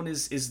 Malone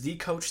is the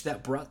coach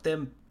that brought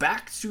them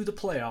back to the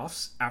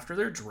playoffs after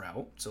their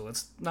drought, so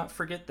let's not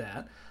forget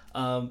that.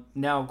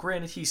 Now,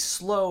 granted, he's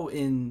slow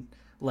in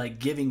like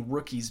giving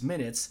rookies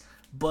minutes,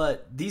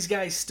 but these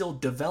guys still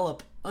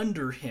develop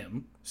under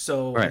him,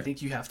 so right. I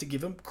think you have to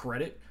give him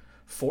credit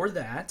for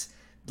that.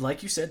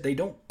 Like you said, they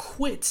don't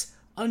quit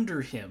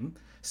under him,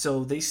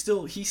 so he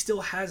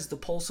still has the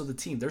pulse of the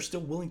team. They're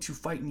still willing to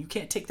fight, and you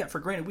can't take that for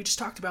granted. We just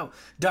talked about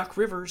Doc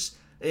Rivers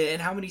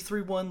and how many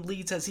 3-1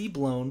 leads has he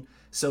blown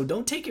So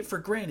don't take it for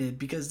granted,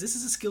 because this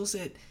is a skill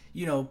set,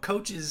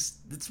 coaches,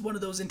 it's one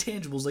of those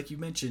intangibles like you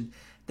mentioned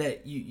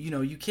that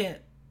you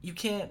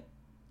can't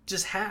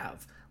just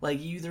have. Like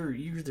you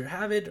either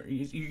have it or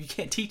you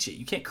can't teach it.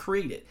 You can't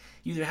create it.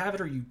 You either have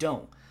it or you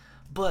don't.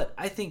 But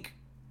I think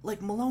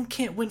like Malone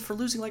can't win for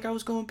losing. Like I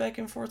was going back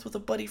and forth with a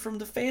buddy from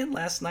the Fan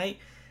last night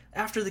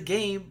after the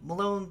game.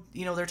 Malone,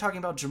 they're talking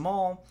about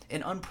Jamal,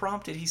 and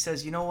unprompted he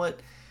says, "You know what?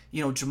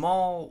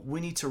 Jamal,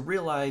 we need to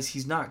realize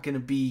he's not going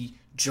to be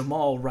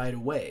Jamal right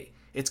away.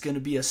 It's going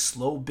to be a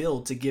slow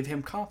build to give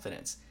him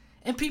confidence."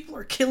 And people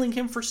are killing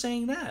him for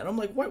saying that. I'm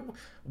like,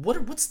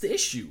 what's the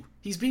issue?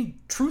 He's being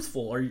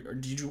truthful. Or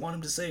did you want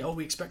him to say, "Oh,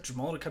 we expect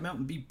Jamal to come out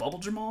and be Bubble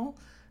Jamal"?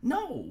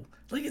 No.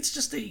 Like, it's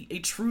just a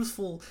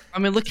truthful I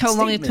mean, look how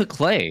long it took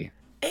Clay.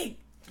 Hey,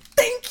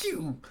 thank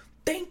you.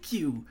 Thank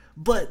you.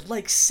 But,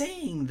 like,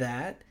 saying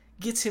that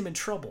gets him in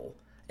trouble.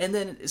 And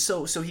then,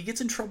 so he gets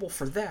in trouble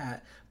for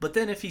that. But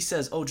then if he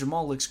says, "Oh,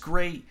 Jamal looks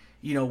great,"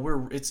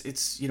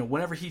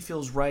 whenever he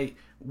feels right,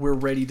 we're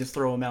ready to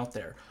throw him out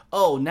there.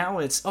 Oh, now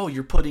it's,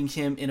 you're putting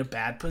him in a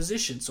bad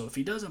position. So if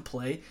he doesn't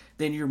play,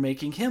 then you're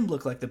making him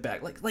look like the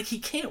bad. Like he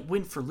can't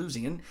win for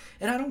losing. And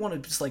I don't want to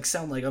just like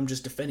sound like I'm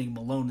just defending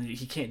Malone and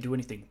he can't do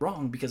anything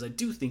wrong, because I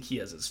do think he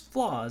has his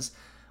flaws.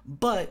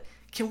 But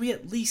can we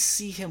at least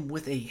see him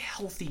with a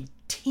healthy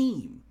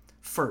team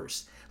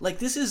first? Like,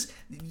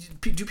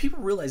 do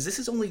people realize this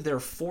is only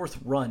their fourth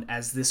run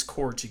as this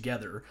core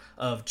together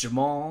of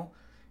Jamal,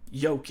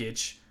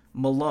 Jokic,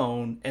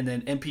 Malone, and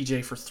then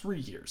MPJ for 3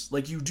 years?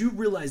 Like, you do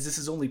realize this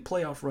is only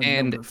playoff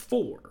run number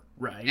 4,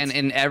 right? And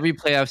in every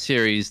playoff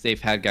series,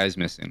 they've had guys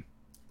missing.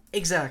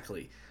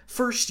 Exactly.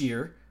 First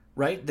year,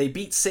 right, they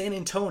beat San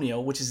Antonio,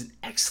 which is an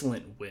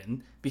excellent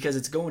win, because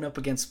it's going up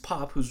against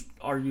Pop, who's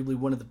arguably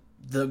one of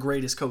the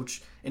greatest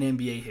coach in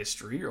NBA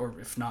history, or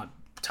if not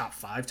top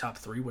 5, top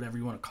 3, whatever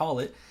you want to call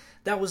it.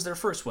 That was their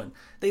first one.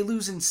 They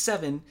lose in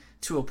 7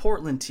 to a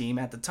Portland team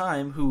at the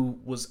time who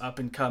was up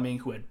and coming,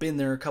 who had been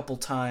there a couple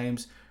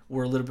times,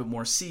 were a little bit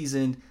more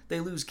seasoned. They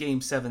lose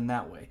game 7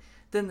 that way.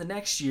 Then the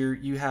next year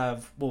you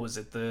have, what was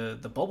it,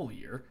 the bubble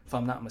year, if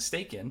I'm not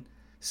mistaken.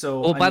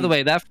 So, well, by the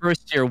way, that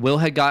first year, Will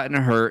had gotten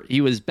hurt.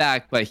 He was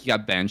back, but he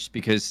got benched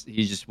because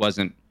he just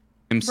wasn't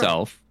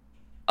himself.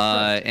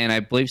 Right. And I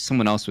believe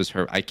someone else was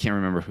hurt. I can't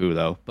remember who,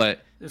 though.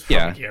 But it was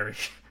probably Gary.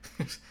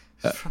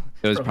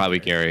 It was probably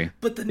Gary.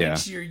 But the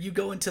next year you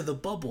go into the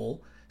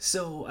bubble.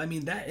 So, I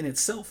mean, that in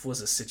itself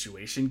was a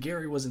situation.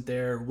 Gary wasn't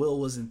there. Will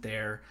wasn't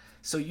there.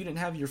 So you didn't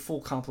have your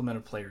full complement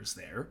of players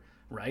there,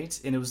 right?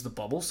 And it was the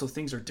bubble, so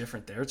things are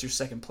different there. It's your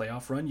second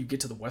playoff run. You get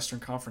to the Western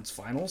Conference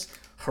Finals.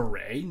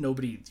 Hooray.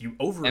 You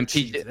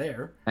overachieved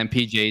there.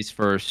 MPJ's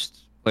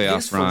first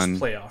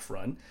playoff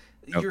run.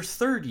 Yep. Your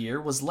third year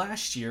was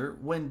last year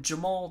when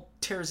Jamal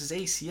tears his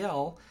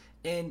ACL.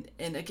 And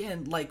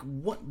again, like,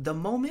 what the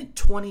moment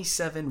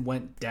 27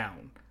 went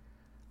down,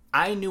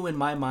 I knew in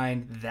my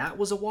mind that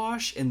was a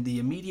wash, and the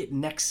immediate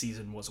next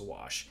season was a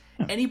wash.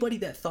 Anybody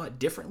that thought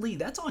differently,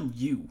 that's on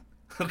you.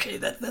 Okay,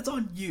 that's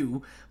on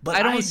you. But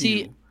I don't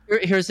see.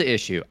 Here's the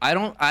issue. I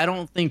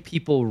don't think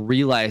people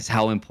realize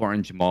how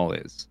important Jamal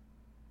is,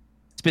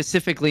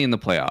 specifically in the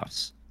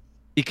playoffs,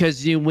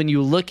 because when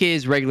you look at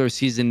his regular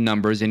season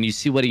numbers and you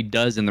see what he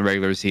does in the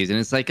regular season,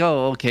 it's like,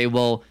 oh, okay,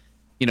 well,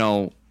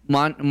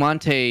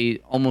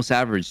 Monte almost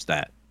averaged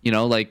that.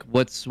 Like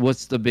what's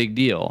the big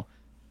deal?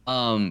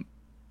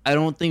 I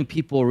don't think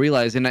people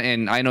realize, and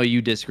I know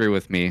you disagree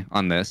with me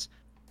on this,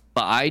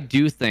 but I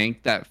do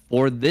think that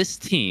for this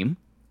team,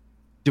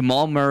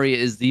 Jamal Murray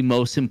is the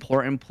most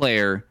important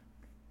player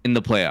in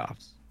the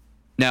playoffs.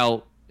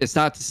 Now, it's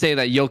not to say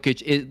that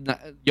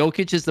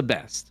Jokic is the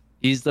best.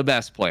 He's the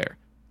best player,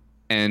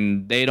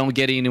 and they don't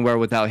get anywhere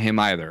without him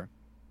either.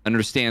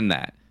 Understand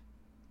that.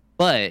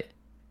 But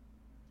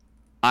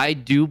I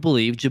do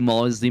believe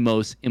Jamal is the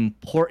most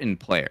important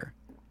player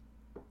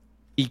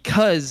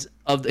because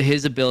of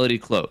his ability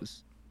to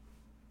close.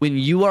 When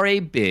you are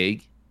a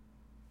big,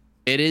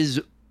 it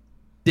is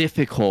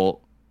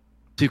difficult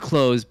to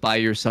close by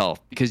yourself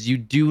because you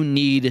do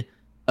need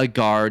a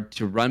guard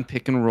to run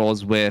pick and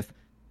rolls with,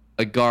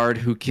 a guard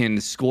who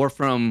can score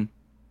from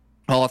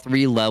all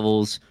 3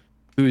 levels,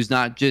 who's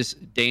not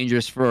just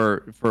dangerous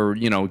for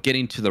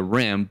getting to the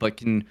rim, but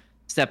can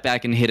step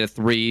back and hit a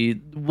 3,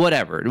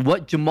 whatever.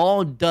 What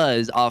Jamal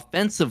does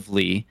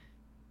offensively,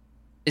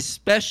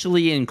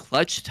 especially in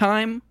clutch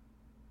time,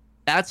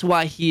 that's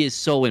why he is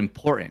so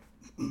important.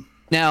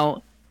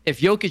 Now,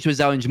 if Jokic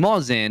was out and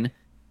Jamal's in,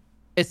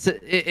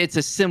 it's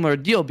a similar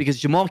deal because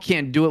Jamal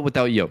can't do it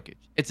without Jokic.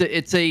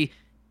 It's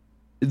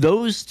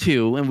those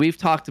two, and we've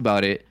talked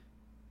about it,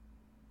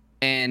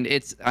 and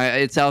it's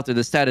out there.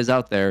 The stat is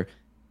out there.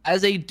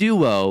 As a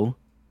duo,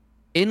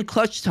 in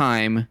clutch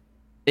time,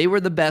 they were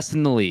the best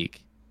in the league.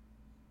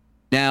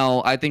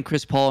 Now, I think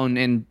Chris Paul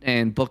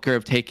and Booker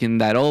have taken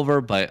that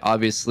over, but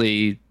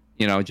obviously,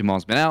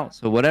 Jamal's been out,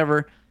 so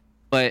whatever.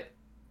 But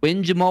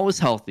when Jamal was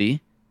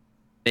healthy,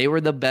 they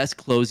were the best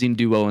closing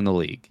duo in the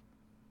league.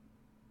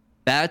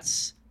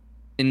 That's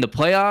in the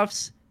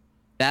playoffs.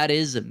 That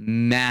is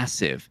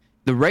massive.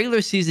 The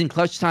regular season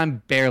clutch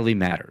time barely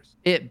matters.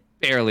 It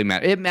barely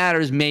matters. It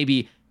matters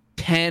maybe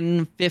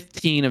 10,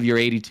 15 of your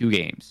 82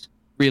 games,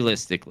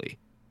 realistically.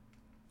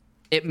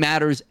 It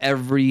matters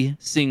every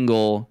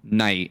single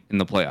night in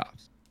the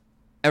playoffs.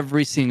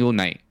 Every single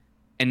night.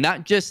 And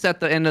not just at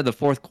the end of the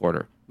fourth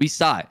quarter. We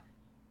saw it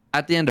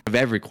at the end of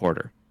every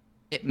quarter.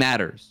 It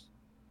matters.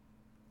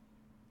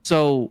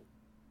 So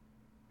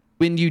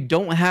when you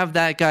don't have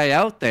that guy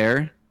out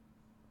there,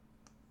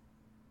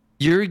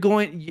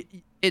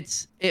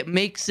 it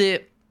makes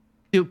it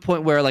to a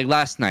point where, like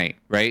last night,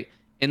 right?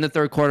 In the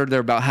third quarter, they're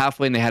about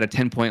halfway and they had a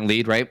 10-point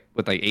lead, right?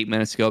 With like 8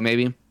 minutes to go,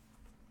 maybe.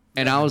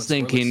 And I was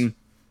thinking,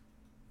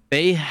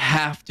 they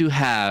have to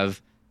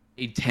have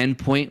a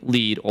 10-point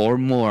lead or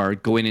more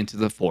going into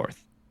the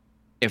fourth.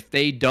 If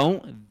they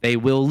don't, they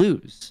will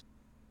lose.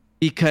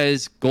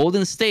 Because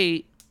Golden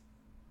State,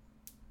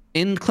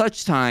 in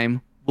clutch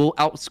time, will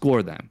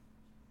outscore them.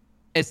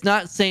 I'm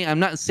not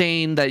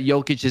saying that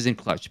Jokic isn't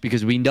clutch,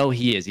 because we know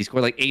he is. He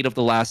scored like 8 of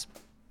their last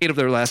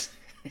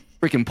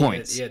freaking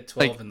points. He had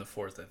 12 in the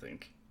fourth, I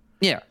think.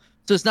 Yeah.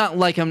 So it's not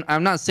like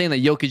I'm not saying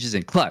that Jokic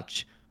isn't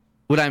clutch.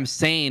 What I'm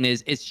saying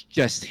is it's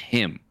just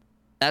him.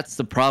 That's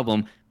the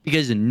problem,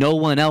 because no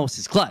one else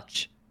is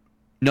clutch.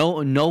 No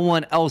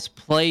one else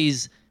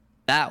plays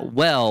that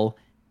well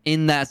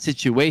in that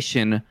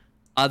situation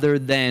other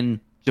than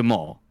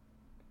Jamal.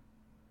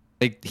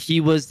 Like, he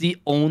was the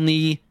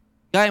only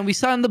guy, and we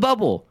saw in the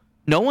bubble.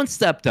 No one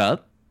stepped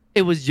up.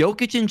 It was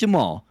Jokic and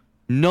Jamal.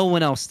 No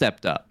one else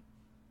stepped up.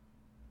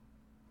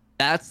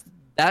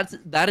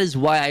 That is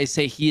why I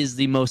say he is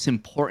the most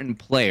important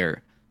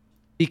player,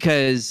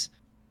 because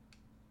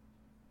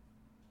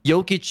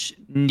Jokic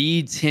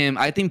needs him.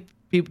 I think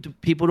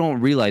people don't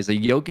realize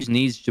that Jokic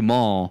needs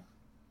Jamal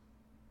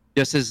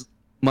just as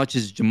much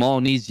as Jamal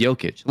needs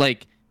Jokic.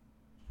 Like,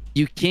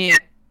 you can't,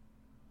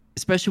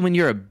 especially when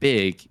you're a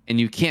big and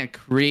you can't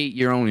create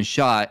your own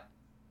shot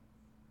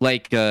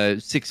like a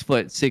 6'6",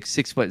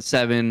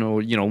 6'7",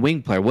 or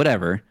wing player,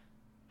 whatever.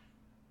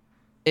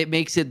 It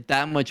makes it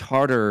that much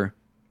harder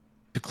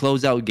to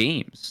close out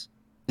games,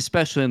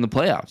 especially in the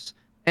playoffs.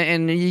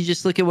 And you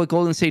just look at what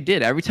Golden State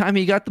did. Every time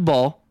he got the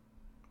ball,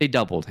 they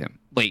doubled him.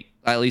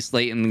 At least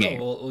late in the game.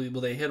 Well,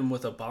 they hit him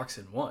with a box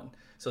and one.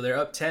 So they're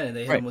up 10, and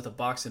they hit him with a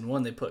box and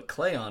one. They put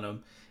Clay on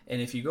him.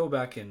 And if you go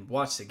back and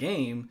watch the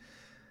game,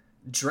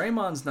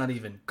 Draymond's not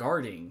even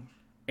guarding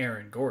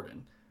Aaron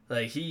Gordon.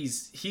 Like,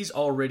 he's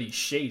already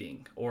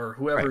shading, or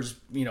whoever's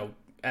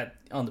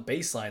on the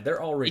baseline,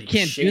 they're already. You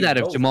can't do that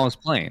if Jamal's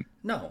playing.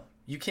 No,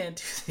 you can't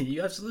do that.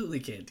 You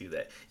absolutely can't do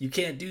that. You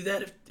can't do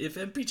that if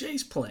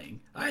MPJ's playing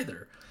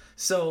either.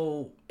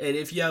 So, and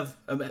if you have,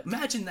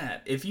 imagine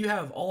that, if you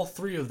have all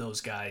three of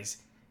those guys,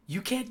 you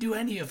can't do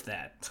any of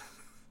that.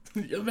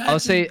 Imagine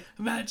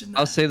that.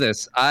 I'll say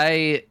this.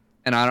 I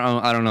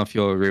don't know if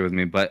you'll agree with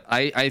me, but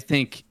I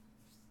think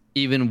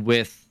even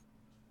with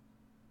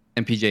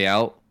MPJ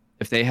out,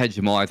 if they had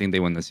Jamal, I think they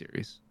win the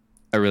series.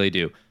 I really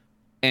do.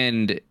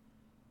 And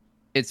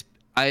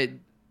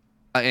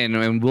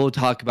and we'll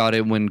talk about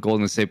it when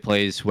Golden State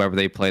plays whoever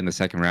they play in the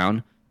second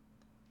round,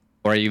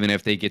 or even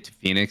if they get to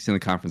Phoenix in the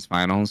conference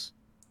finals.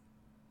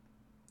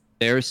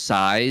 Their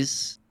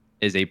size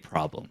is a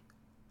problem.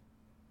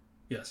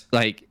 Yes.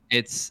 Like,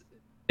 if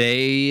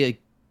the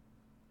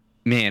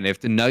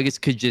Nuggets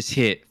could just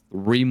hit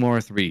 3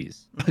 more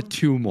threes,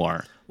 2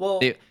 more.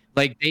 Well,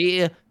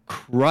 they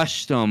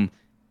crushed them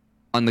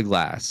on the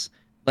glass.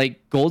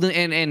 Like, Golden,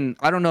 and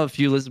I don't know if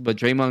you listen, but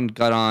Draymond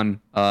got on,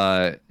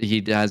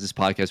 he has this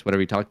podcast, whatever,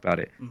 he talked about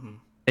it. Mm-hmm.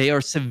 They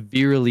are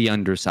severely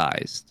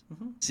undersized.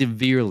 Mm-hmm.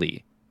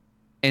 Severely.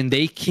 And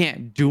they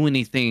can't do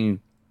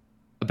anything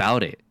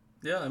about it.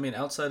 Yeah, I mean,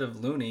 outside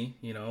of Looney,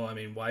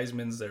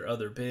 Wiseman's their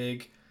other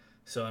big.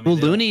 So, I mean,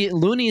 well,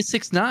 Looney is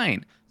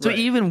 6'9". So right.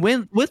 Even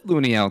with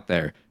Looney out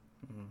there,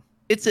 mm-hmm.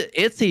 it's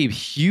a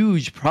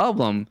huge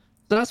problem.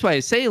 So that's why I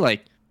say,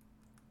 like,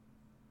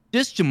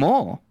 just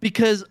Jamal,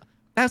 because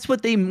that's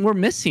what they were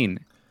missing.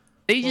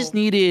 They just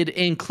needed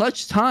in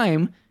clutch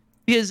time,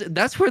 because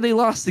that's where they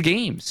lost the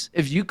games.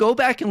 If you go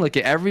back and look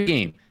at every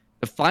game,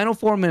 the final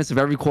 4 minutes of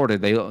every quarter,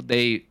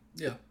 they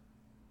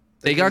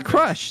got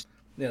crushed.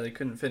 Yeah, they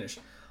couldn't finish.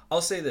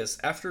 I'll say this.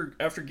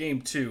 After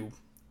game 2,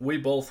 we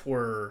both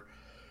were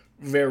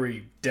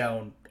very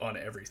down on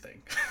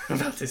everything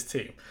about this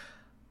team.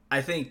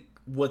 I think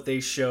what they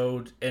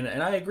showed, and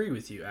I agree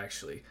with you,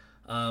 actually.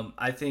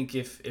 I think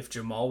if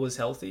Jamal was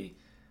healthy,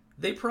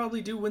 they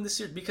probably do win the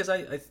series, because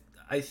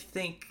I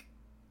think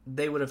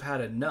they would have had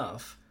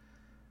enough.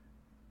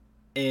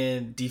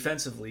 And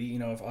defensively,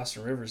 if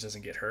Austin Rivers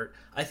doesn't get hurt,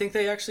 I think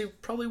they actually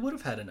probably would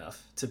have had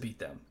enough to beat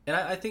them. And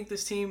I think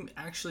this team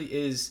actually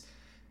is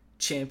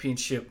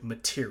championship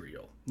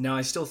material. Now,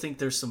 I still think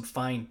there's some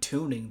fine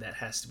tuning that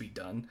has to be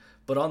done,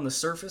 but on the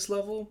surface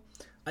level,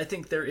 I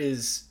think there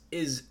is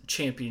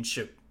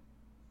championship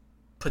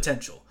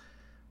potential,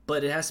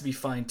 but it has to be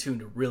fine tuned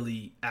to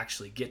really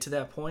actually get to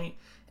that point.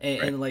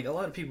 And like, a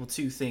lot of people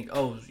too think,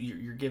 oh,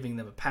 you're giving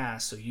them a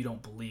pass, so you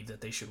don't believe that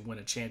they should win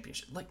a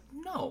championship. Like,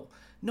 no,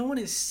 No one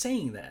is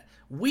saying that.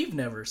 We've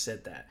never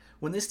said that.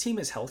 When this team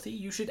is healthy,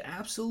 you should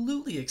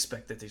absolutely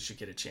expect that they should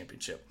get a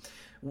championship.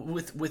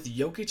 With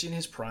Jokic in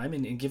his prime,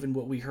 and given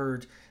what we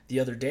heard the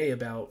other day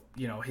about,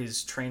 you know,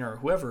 his trainer or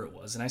whoever it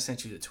was, and I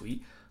sent you the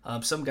tweet,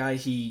 some guy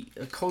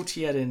a coach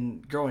he had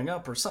in growing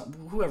up or something,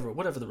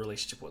 whatever the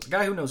relationship was, a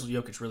guy who knows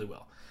Jokic really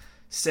well,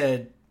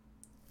 said,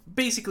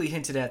 basically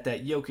hinted at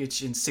that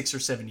Jokic in 6 or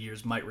 7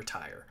 years might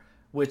retire,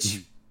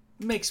 which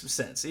makes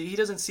sense. He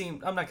doesn't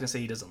seem, I'm not going to say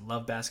he doesn't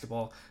love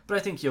basketball, but I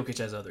think Jokic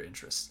has other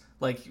interests.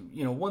 Like,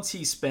 you know, once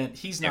he's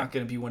not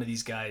going to be one of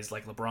these guys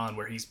like LeBron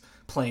where he's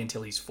playing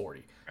until he's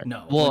 40.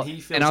 No. Well,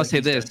 he feels and I'll like say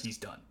this. he's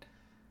done.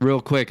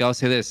 Real quick, I'll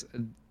say this.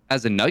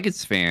 As a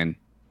Nuggets fan,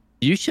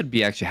 you should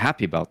be actually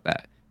happy about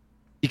that.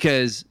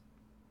 Because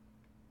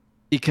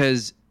if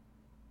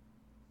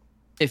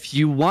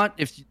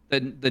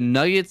the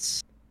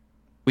Nuggets,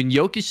 when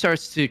Jokic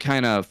starts to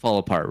kind of fall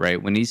apart,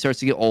 right? When he starts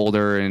to get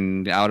older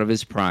and out of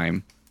his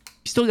prime,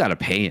 you still got to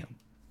pay him.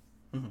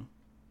 Mm-hmm.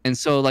 And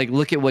so, like,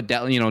 look at what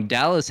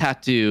Dallas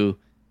had to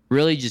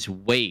really just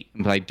wait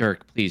and be like,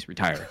 Dirk, please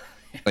retire.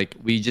 Like,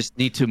 we just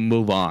need to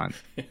move on,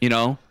 you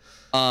know?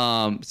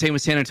 Same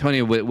with San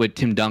Antonio with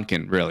Tim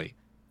Duncan, really.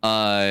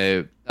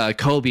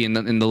 Kobe in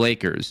the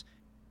Lakers.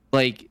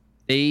 Like,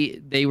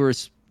 they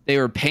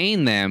were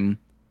paying them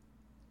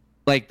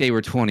like they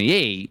were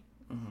 28,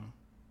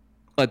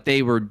 but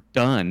they were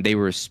done. They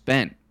were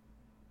spent.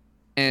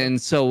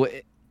 And so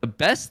the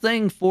best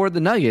thing for the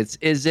Nuggets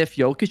is if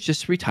Jokic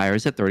just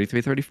retires at 33,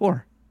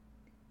 34.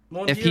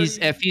 Well, if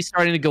he's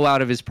starting to go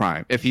out of his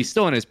prime. If he's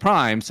still in his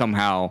prime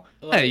somehow,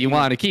 hey, you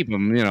want to keep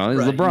him, you know, it's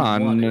right,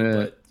 LeBron.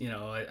 But, you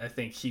know, I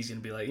think he's going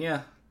to be like,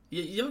 yeah,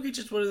 Jokic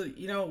is one of the,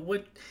 you know,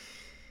 what,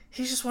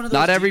 he's just one of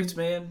those dudes,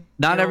 man.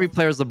 Not every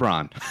player's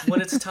LeBron. When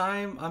it's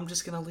time, I'm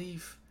just going to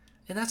leave.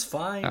 And that's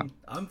fine. Yeah.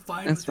 I'm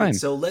fine with it.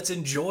 So let's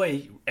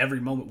enjoy every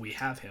moment we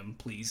have him,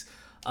 please.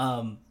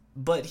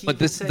 But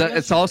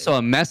it's also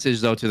a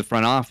message though to the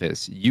front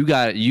office. You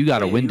got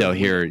a window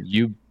here.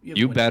 You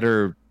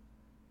better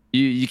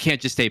you can't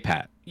just stay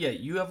pat. Yeah,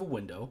 you have a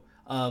window.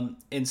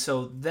 And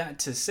so that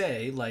to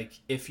say, like,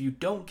 if you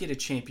don't get a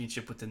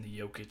championship within the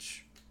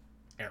Jokic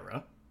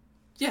era,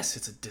 yes,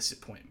 it's a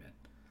disappointment.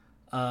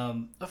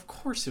 Of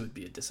course it would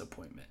be a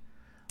disappointment.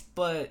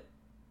 But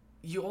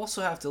you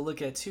also have to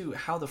look at too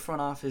how the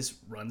front office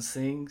runs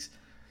things.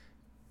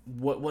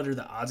 What are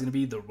the odds going to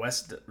be? The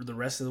rest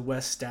of the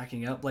West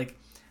stacking up. Like,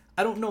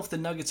 I don't know if the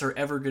Nuggets are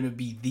ever going to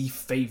be the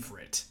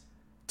favorite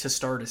to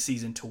start a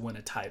season to win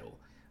a title,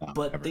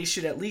 but they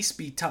should at least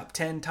be top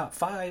 10, top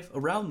 5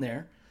 around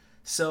there.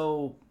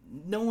 So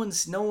no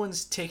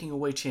one's taking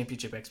away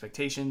championship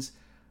expectations.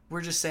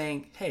 We're just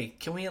saying, hey,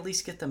 can we at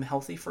least get them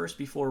healthy first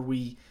before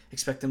we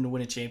expect them to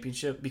win a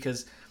championship?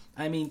 Because,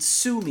 I mean,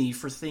 sue me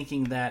for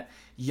thinking that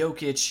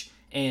Jokic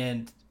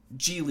and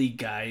G League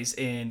guys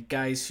and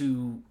guys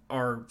who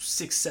are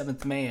 6th,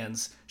 7th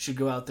mans should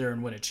go out there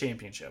and win a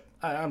championship.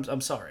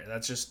 I'm sorry,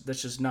 that's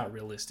just not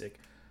realistic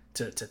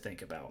to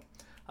think about.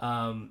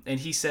 And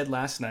he said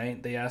last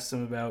night, they asked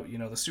him about, you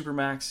know, the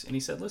Supermax, and he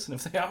said, listen,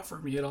 if they offer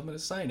me it, I'm going to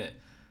sign it.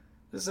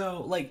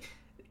 So, like,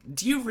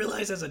 do you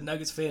realize as a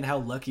Nuggets fan how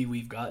lucky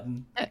we've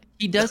gotten?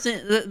 He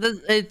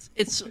doesn't.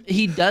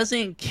 He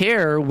doesn't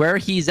care where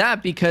he's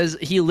at because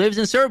he lives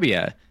in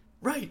Serbia.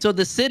 Right. So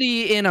the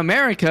city in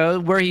America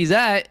where he's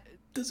at,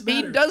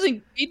 he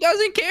doesn't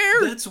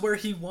care. That's where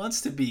he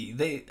wants to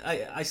be.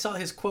 I saw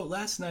his quote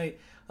last night.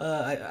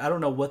 I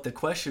don't know what the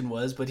question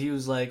was, but he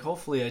was like,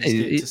 "Hopefully, I just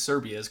get to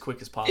Serbia as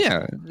quick as possible."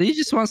 Yeah, he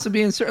just wants to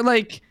be in Serbia.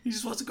 Like, he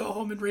just wants to go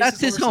home and race. That's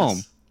his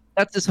home.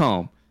 That's his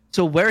home.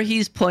 So where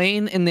he's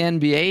playing in the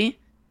NBA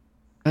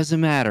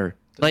doesn't matter.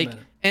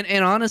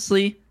 And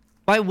honestly,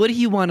 why would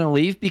he want to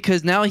leave?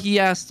 Because now he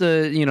has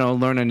to, you know,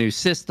 learn a new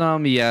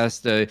system. He has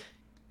to,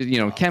 you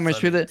know,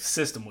 chemistry. The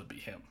system would be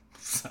him.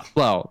 So.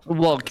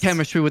 Well,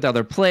 chemistry with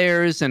other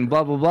players and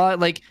blah blah blah.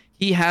 Like,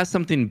 he has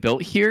something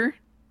built here.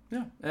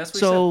 Yeah, that's what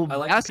so he said. I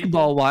like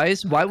basketball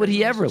wise, why would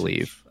he ever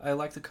leave? I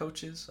like the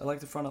coaches. I like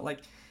the front.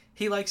 Like,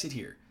 he likes it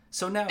here.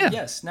 So now,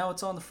 yes, now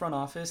it's on the front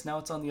office. Now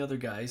it's on the other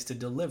guys to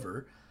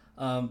deliver,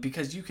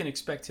 because you can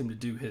expect him to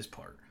do his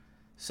part.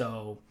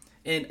 So,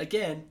 and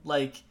again,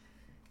 like,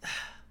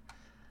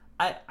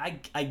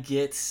 I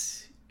get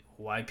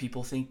why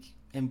people think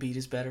Embiid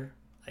is better.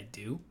 I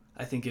do.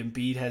 I think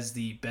Embiid has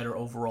the better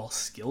overall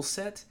skill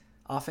set,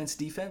 offense,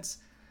 defense,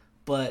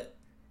 but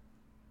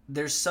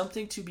there's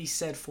something to be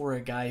said for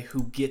a guy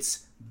who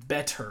gets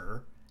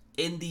better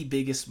in the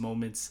biggest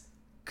moments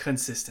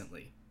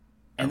consistently.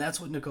 And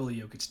that's what Nikola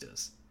Jokic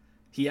does.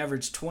 He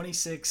averaged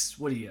 26,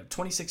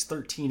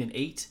 13, and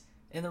 8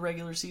 in the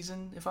regular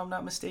season, if I'm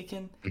not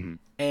mistaken. Mm-hmm.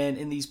 And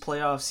in these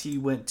playoffs, he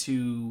went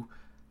to,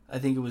 I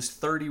think it was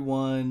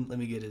 31. Let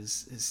me get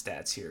his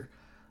stats here.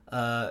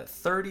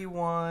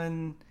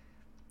 31,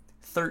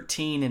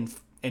 13,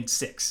 and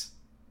 6.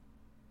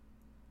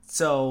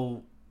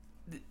 So,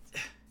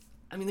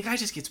 I mean, the guy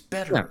just gets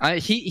better. Yeah,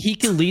 he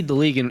can lead the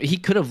league, and he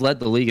could have led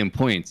the league in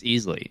points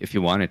easily if he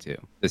wanted to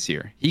this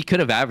year. He could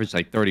have averaged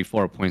like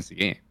 34 points a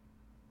game.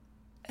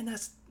 And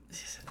that's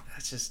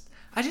just,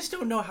 I just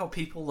don't know how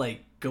people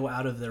like go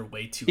out of their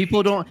way to People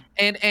hate don't,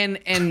 him.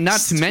 and not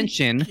to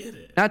mention,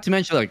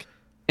 like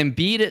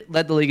Embiid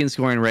led the league in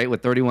scoring rate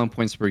with 31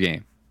 points per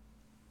game.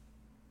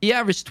 He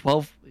averaged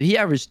 12. He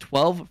averaged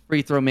 12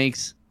 free throw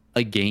makes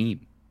a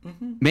game.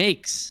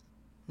 Makes.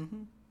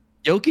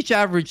 Jokic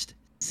averaged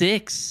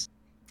 6.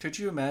 Could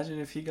you imagine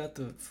if he got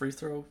the free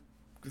throw,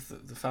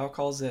 the foul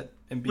calls that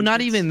Embiid? Well, not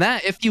gets? even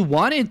that. If you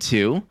wanted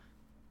to,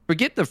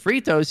 forget the free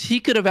throws. He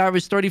could have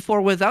averaged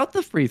 34 without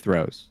the free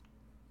throws.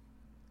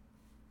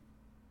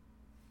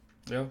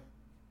 Yeah.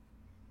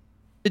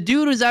 The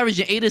dude was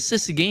averaging 8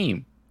 assists a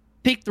game.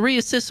 Take 3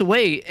 assists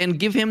away and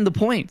give him the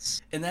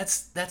points. And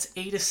that's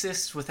 8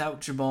 assists without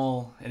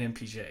Jamal and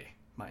MPJ,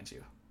 mind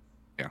you.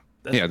 Yeah.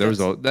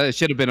 That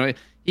should have been.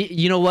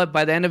 You know what?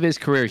 By the end of his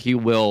career, he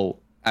will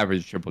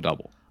average triple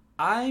double.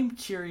 I'm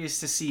curious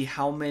to see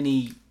how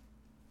many.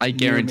 I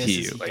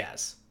guarantee you. He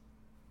has.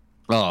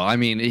 Oh, I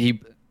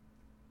mean,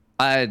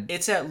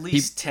 it's at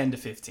least 10 to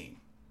 15.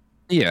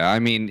 Yeah, I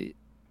mean,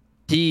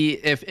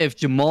 if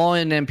Jamal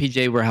and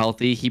MPJ were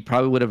healthy, he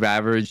probably would have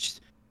averaged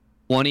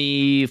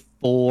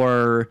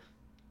 24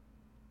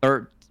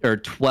 or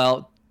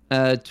 12,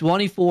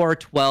 24,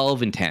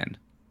 12, and 10.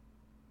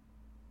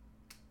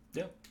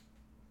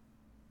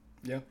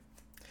 Yeah.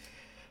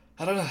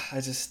 I don't know.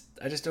 I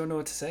just don't know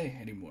what to say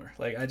anymore.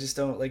 Like, I just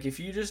don't, like, if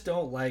you just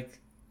don't like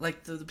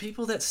the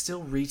people that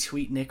still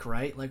retweet Nick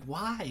Wright, like,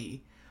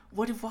 why?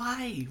 Why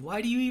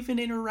do you even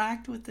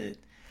interact with it?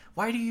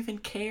 Why do you even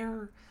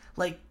care?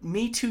 Like,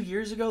 me 2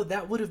 years ago,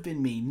 that would have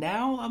been me.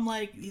 Now I'm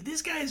like,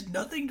 this guy has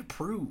nothing to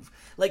prove.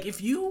 Like,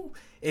 if you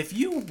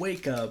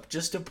wake up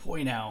just to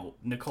point out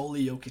Nikola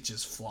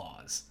Jokic's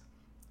flaws,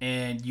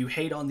 and you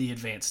hate on the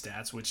advanced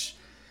stats, which,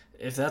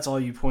 if that's all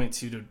you point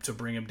to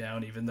bring him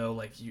down, even though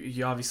like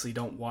you obviously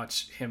don't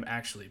watch him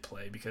actually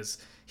play because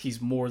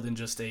he's more than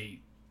just a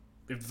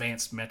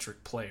advanced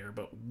metric player,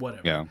 but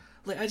whatever. Yeah.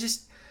 Like I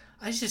just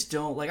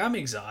don't, like, I'm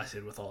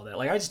exhausted with all that.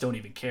 Like, I just don't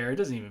even care. It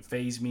doesn't even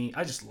faze me.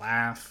 I just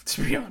laugh,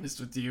 to be honest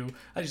with you.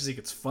 I just think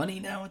it's funny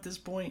now at this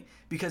point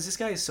because this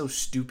guy is so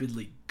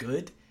stupidly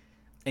good,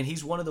 and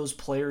he's one of those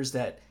players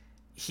that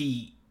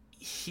his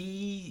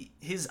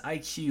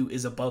IQ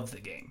is above the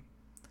game.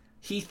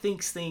 He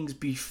thinks things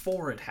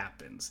before it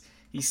happens.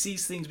 He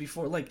sees things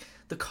before, like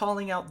the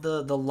calling out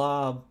the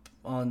lob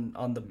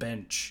on the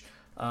bench,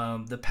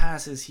 the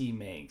passes he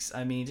makes.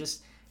 I mean,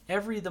 just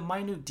the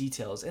minute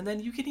details. And then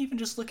you can even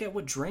just look at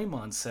what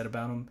Draymond said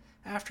about him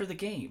after the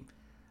game.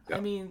 Yeah. I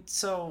mean,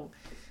 so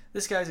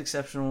this guy's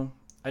exceptional.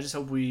 I just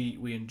hope we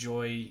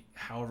enjoy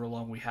however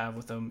long we have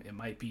with him. It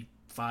might be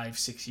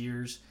 5-6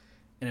 years.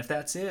 And if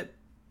that's it,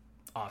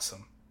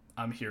 awesome.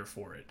 I'm here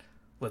for it.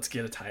 Let's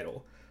get a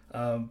title.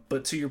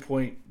 But to your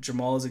point,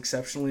 Jamal is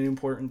exceptionally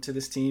important to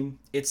this team.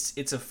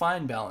 It's a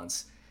fine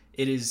balance.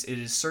 It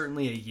is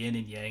certainly a yin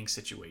and yang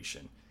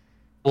situation.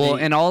 Well,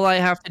 and all I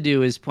have to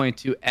do is point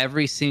to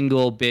every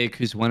single big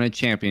who's won a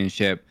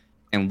championship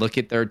and look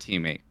at their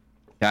teammate.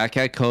 Shaq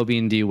had Kobe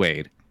and D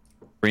Wade.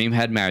 Kareem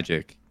had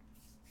Magic,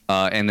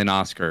 and then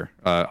Oscar.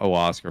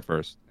 Oscar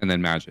first, and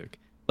then Magic.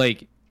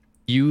 Like,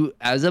 you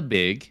as a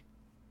big,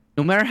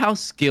 no matter how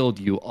skilled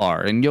you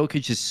are, and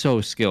Jokic is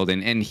so skilled,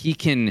 and he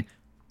can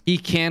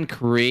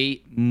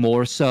create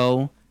more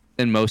so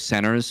than most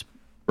centers,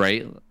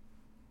 right?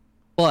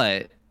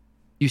 But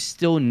you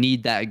still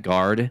need that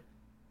guard.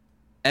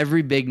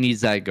 Every big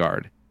needs that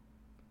guard.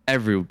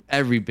 Every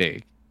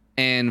big.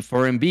 And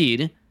for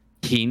Embiid,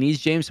 he needs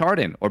James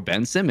Harden or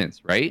Ben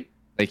Simmons, right?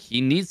 Like,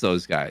 he needs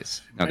those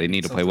guys. Now, they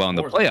need to play well in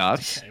the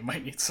playoffs. He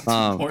might need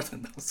something more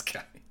than those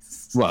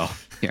guys. Well,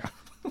 yeah.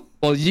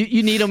 Well,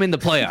 you need them in the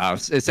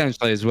playoffs,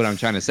 essentially, is what I'm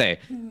trying to say.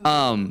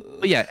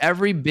 But yeah,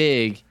 every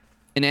big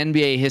in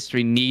NBA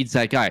history needs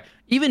that guy.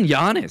 Even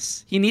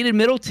Giannis, he needed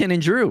Middleton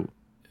and Drew.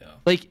 Yeah.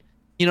 Like,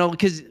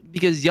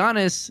 because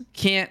Giannis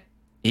can't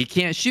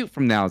shoot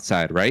from the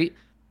outside, right?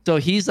 So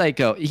he's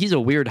a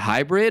weird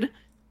hybrid,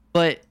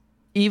 but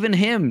even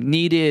him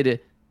needed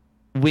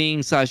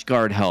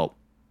wing/guard help.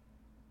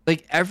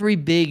 Like, every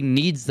big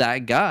needs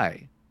that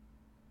guy.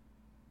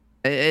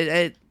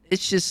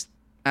 It's just,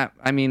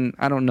 I mean,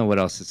 I don't know what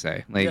else to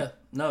say. Like, yeah,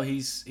 no,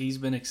 he's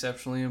been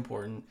exceptionally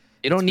important.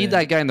 You don't need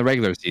that guy in the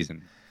regular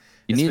season.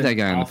 You need that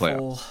guy in the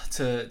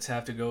playoffs. To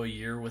have to go a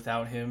year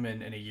without him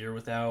and a year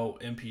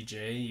without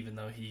MPJ, even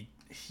though he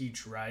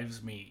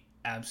drives me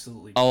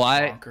absolutely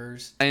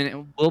bonkers.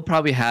 And we'll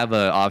probably have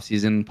a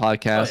off-season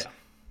podcast. Oh, yeah.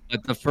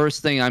 But the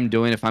first thing I'm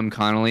doing if I'm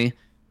Connolly,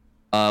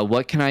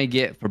 what can I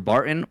get for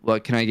Barton?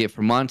 What can I get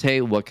for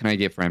Monte? What can I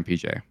get for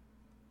MPJ?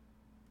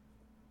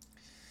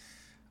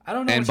 I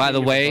don't know. And by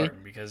the way,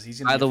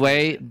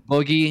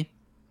 Boogie,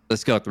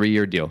 let's go.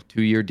 3-year deal,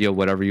 2-year deal,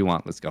 whatever you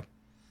want. Let's go.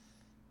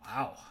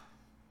 Wow.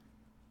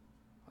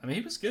 I mean,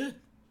 he was good.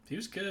 He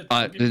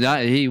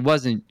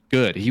wasn't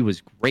good. He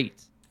was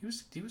great. He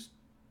was.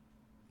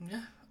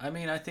 Yeah. I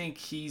mean, I think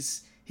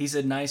he's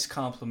a nice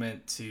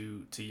compliment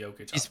to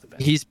Jokic off the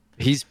bench.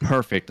 He's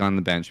perfect on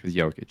the bench with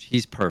Jokic.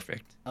 He's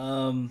perfect.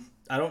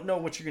 I I don't know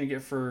what you're gonna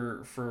get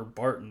for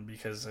Barton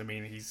because I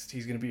mean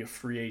he's gonna be a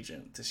free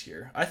agent this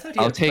year. I thought he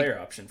I'll had a take. player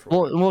option for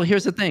Well, one. well,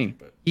 here's the thing.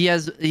 But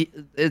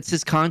It's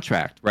his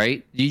contract,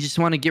 right? You just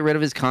want to get rid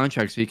of his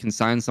contract so you can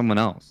sign someone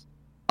else.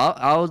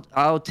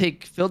 I'll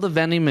take fill the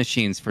vending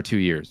machines for 2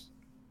 years.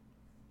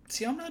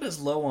 see, I'm not as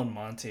low on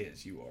Monte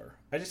as you are.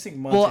 I just think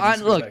Monte Well, needs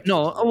to go back look, to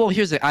no. his roots. Well,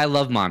 here's it. I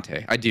love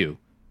Monte. I do.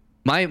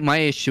 My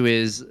issue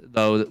is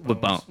though with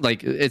Bones.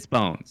 Like it's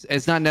Bones.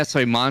 It's not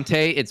necessarily Monte.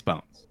 It's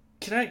Bones.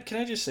 Can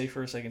I just say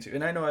for a second too?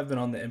 And I know I've been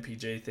on the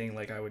MPJ thing,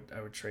 like I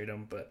would trade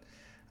him, but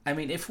I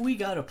mean, if we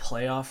got a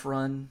playoff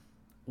run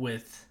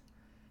with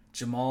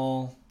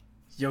Jamal,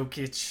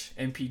 Jokic,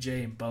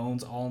 MPJ, and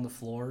Bones all on the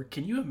floor,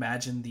 can you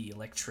imagine the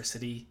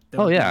electricity? That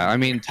Oh would yeah. be- I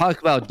mean,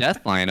 talk about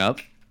death lineup.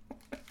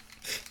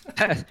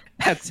 that's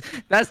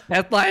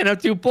death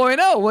lineup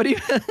 2.0. What do you?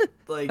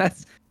 like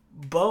That's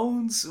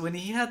Bones when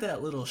he had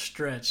that little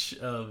stretch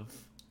of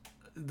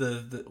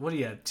the what do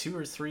you have 2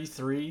 or 3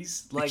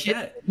 threes like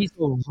that. He's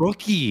a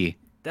rookie.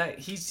 That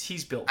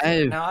he's built for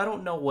it. Now I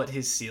don't know what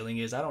his ceiling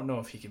is. I don't know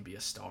if he can be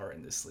a star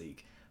in this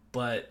league,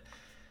 but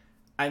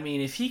I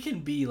mean, if he can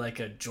be like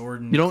a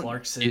Jordan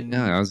Clarkson,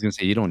 No, I was gonna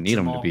say you don't need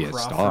him to be a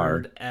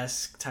star.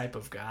 esque type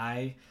of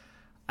guy.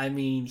 I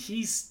mean,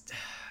 he's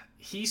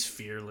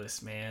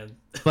fearless, man.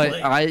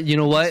 But Like, you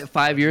know what?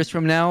 5 years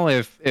from now,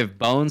 if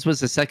Bones was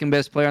the second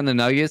best player on the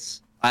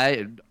Nuggets,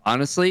 I'd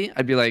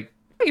be like,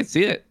 I can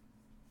see it.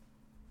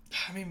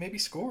 I mean, maybe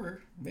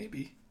scorer,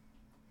 maybe.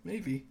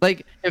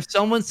 Like if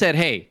someone said,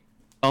 "Hey,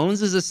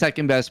 Bones is the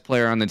second best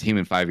player on the team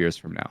in 5 years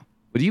from now,"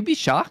 would you be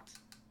shocked?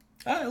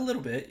 A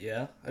little bit,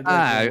 yeah. I'd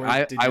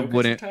be did I Jokic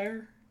wouldn't.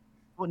 retire?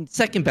 Well,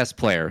 second best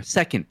player,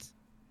 second.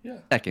 Yeah.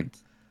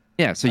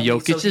 Yeah, so I mean,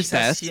 Jokic is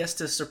best. He has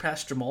to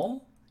surpass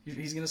Jamal.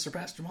 He's gonna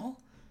surpass Jamal.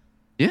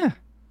 Yeah.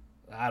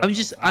 I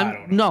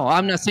don't know.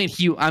 I'm not saying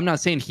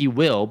he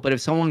will, but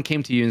if someone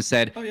came to you and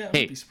said, Oh yeah, I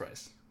 "Hey, would be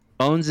surprised.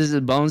 Bones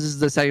is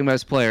the second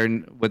best player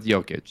with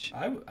Jokic,"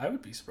 I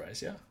would be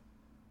surprised. Yeah.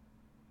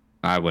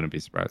 I wouldn't be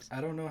surprised. I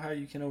don't know how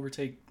you can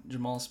overtake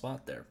Jamal's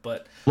spot there,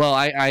 but Well,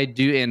 I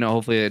do, and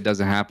hopefully it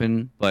doesn't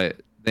happen.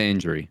 But the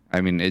injury,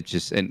 I mean,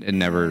 it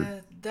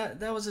never.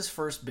 That was his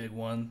first big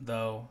one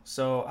though.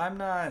 So I'm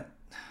not.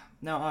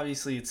 Now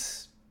obviously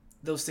it's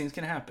those things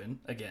can happen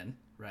again,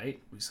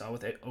 right? We saw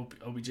with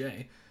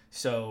OBJ.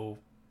 So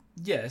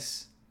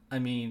yes, I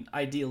mean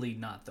ideally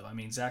not though. I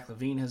mean Zach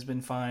LaVine has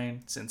been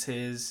fine since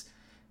his.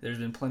 There's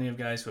been plenty of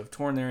guys who have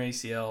torn their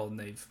ACL and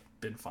they've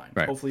been fine.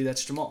 Right. Hopefully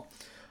that's Jamal.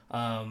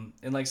 And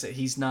like I said,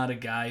 he's not a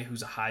guy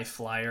who's a high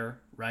flyer,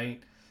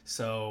 right?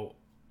 So,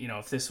 you know,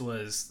 if this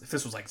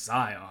was like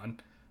Zion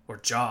or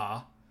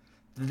Ja,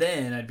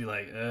 then I'd be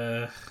like,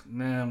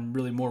 nah, I'm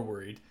really more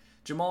worried.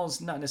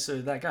 Jamal's not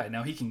necessarily that guy.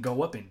 Now he can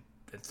go up and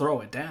throw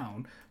it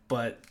down,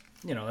 but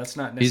you know, that's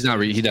not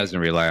necessarily He doesn't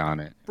rely on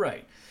it.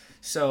 right.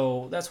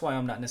 So that's why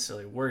I'm not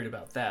necessarily worried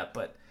about that.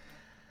 But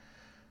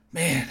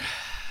man,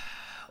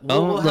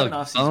 we'll have an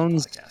off-season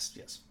podcast.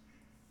 Yes.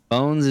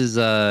 Bones is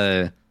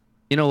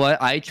you know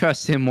what? I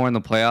trust him more in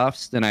the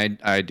playoffs than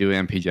I do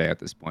MPJ at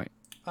this point.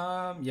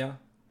 Yeah.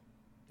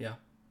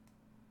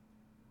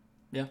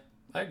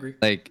 I agree.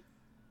 Like,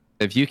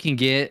 if you can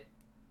get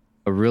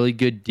a really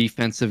good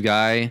defensive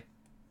guy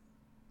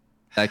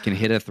that can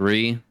hit a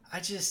three,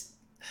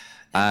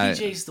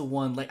 MPJ's the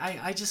one. Like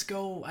I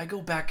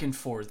go back and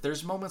forth.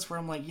 There's moments where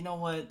I'm like, you know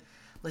what?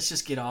 Let's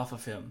just get off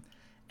of him.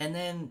 And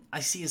then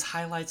I see his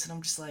highlights and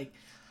I'm just like,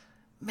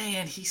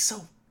 man, he's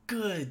so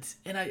good.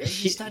 And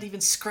he's not even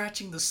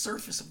scratching the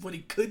surface of what he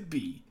could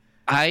be.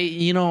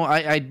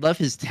 I love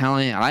his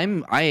talent.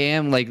 I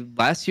am like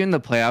last year in the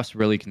playoffs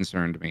really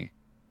concerned me.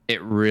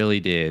 It really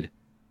did.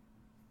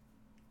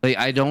 Like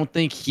I don't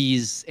think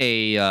he's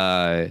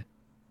I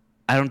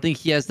don't think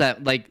he has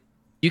that, like,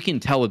 you can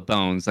tell with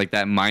Bones, like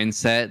that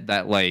mindset,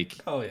 that like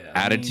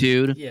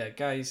attitude. I mean,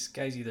 guys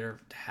either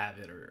have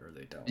it or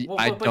they don't. Well,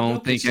 I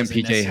don't think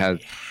MPJ has.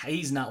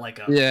 He's not like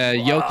a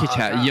Jokic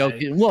has.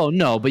 Jokic, well,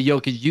 no, but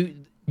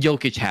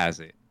Jokic has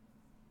it.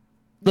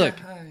 Look,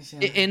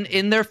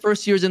 in their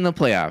first years in the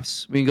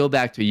playoffs, we can go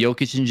back to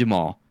Jokic and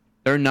Jamal.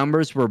 Their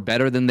numbers were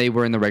better than they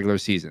were in the regular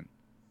season.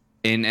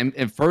 In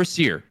first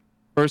year,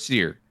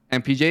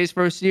 MPJ's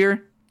first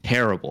year,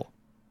 terrible.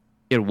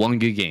 He had one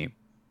good game.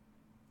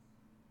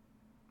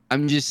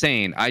 I'm just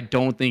saying, I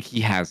don't think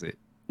he has it.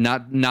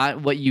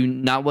 Not what you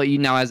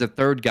now as a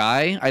third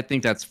guy. I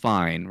think that's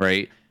fine,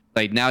 right?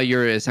 Like now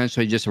you're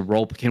essentially just a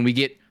role. Can we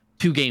get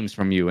 2 games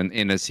from you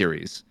in a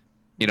series?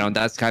 You know,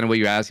 that's kind of what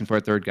you're asking for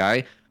a third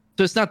guy.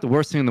 So it's not the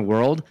worst thing in the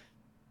world,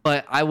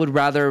 but I would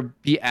rather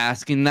be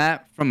asking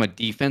that from a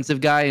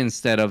defensive guy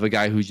instead of a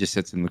guy who just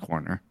sits in the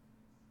corner.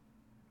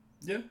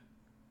 Yeah,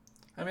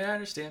 I mean, I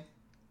understand.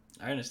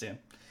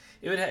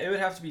 It would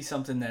have to be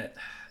something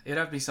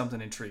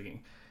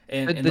intriguing.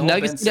 And the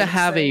Nuggets need to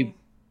have the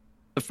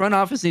front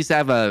office needs to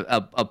have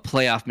a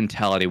playoff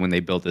mentality when they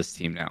build this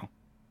team now.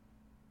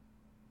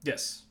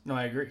 Yes. No,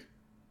 I agree.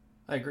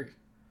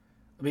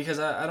 Because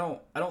I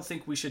don't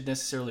think we should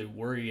necessarily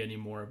worry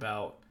anymore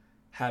about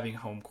having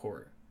home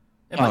court.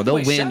 They'll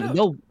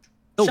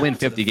win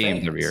 50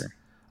 games every year.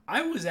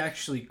 I was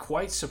actually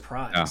quite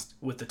surprised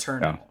with the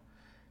turnout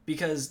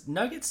because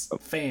Nuggets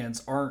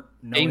fans aren't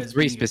known Game as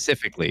 3 being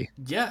specifically.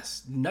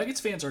 yes, Nuggets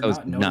fans are That was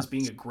not known as nuts.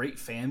 being a great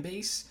fan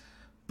base,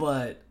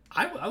 but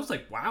I was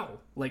like, wow,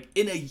 like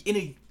in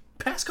a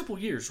past couple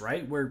years,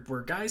 right, where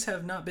guys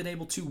have not been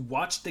able to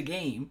watch the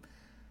game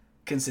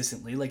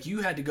consistently, like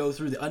you had to go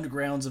through the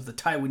undergrounds of the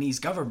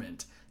Taiwanese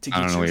government to get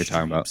I don't know your what you're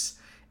talking about. streams,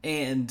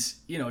 and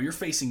you're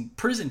facing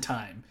prison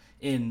time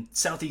in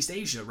Southeast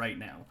Asia right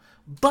now,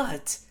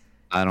 but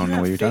I don't you know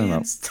have what you're talking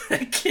about. fans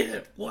that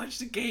can't watch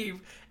the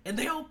game, and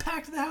they all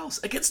packed the house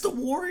against the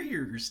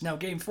Warriors. Now,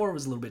 Game 4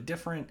 was a little bit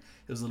different.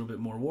 It was a little bit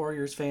more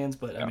Warriors fans,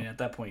 but I mean, at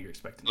that point, you're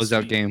expecting Close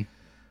out game.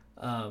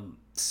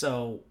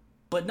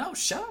 But no,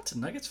 shout out to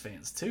Nuggets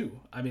fans too.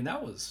 I mean,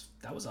 that was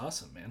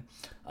awesome, man.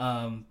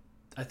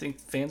 I think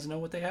fans know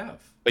what they have.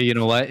 But you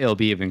know what? It'll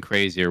be even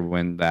crazier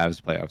when the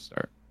Avs playoffs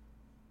start.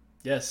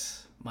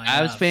 Yes, my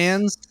Avs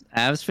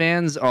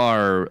fans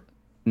are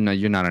no,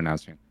 you're not an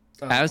Avs fan.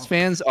 Avs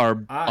fans are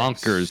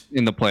bonkers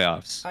in the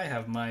playoffs. I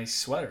have my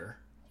sweater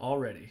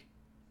already.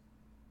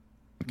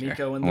 Okay.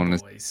 Nico and the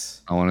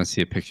boys. I want to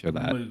see a picture of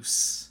that.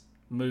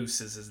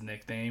 Moose is his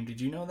nickname. Did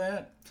you know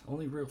that?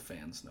 Only real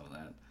fans know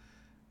that.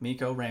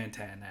 Miko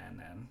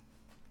Rantanen.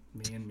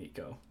 Me and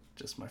Miko.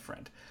 Just my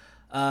friend.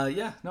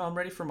 Yeah, no, I'm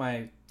ready for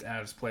my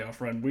Avs playoff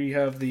run. We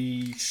have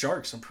the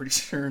Sharks, I'm pretty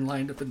sure,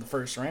 lined up in the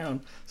first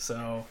round.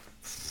 So,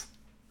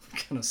 I'm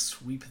going to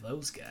sweep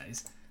those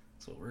guys.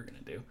 That's what we're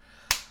going to do.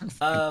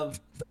 I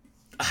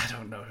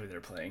don't know who they're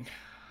playing.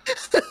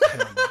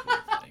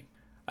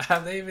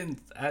 Has it even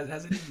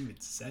been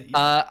set yet?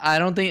 I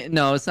don't think.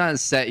 No, it's not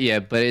set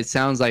yet, but it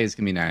sounds like it's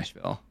gonna be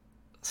Nashville.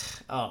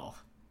 Oh,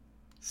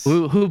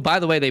 Who? By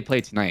the way, they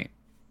play tonight.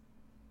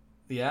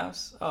 the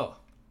Avs? Oh,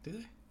 do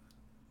they?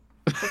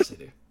 Of course they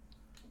do.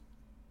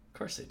 Of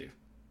course they do.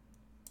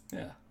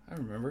 Yeah, I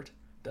remembered.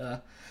 Duh.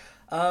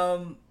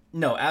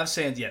 No, Avs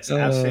fans. Yes,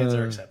 Avs fans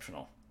are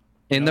exceptional.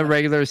 In the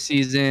regular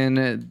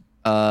season,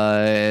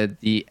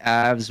 the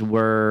Avs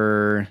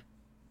were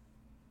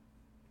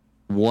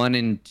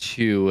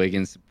 1-2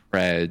 against the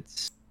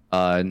Preds,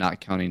 not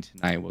counting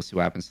tonight. We'll see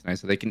what happens tonight.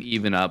 So they can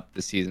even up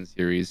the season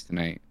series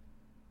tonight.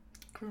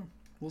 Cool.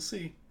 We'll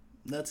see.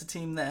 That's a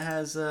team that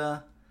has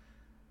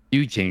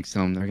You jinx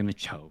them. They're gonna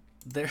choke.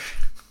 I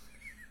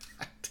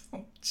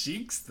don't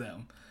jinx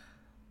them.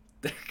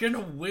 They're gonna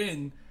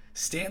win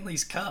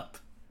Stanley's Cup.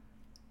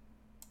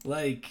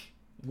 Like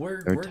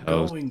we're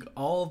going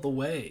all the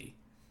way.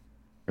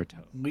 They're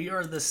toast. We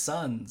are the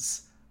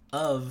Suns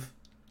of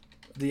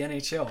the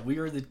NHL. We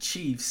are the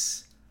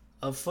Chiefs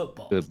of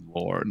football. Good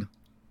lord.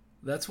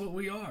 That's what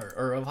we are,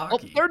 or of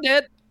hockey. Oh, they're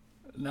dead.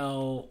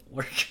 No,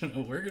 we're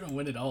gonna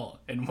win it all.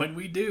 And when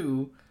we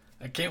do,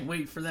 I can't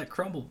wait for that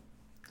crumble.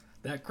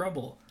 That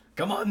crumble.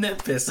 Come on,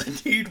 Memphis.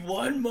 I need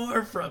one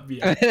more from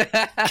you.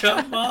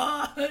 Come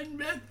on,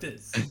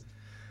 Memphis.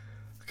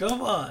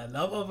 Come on.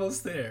 I'm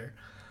almost there.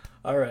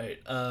 All right.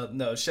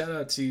 No, shout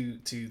out to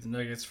the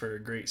Nuggets for a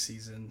great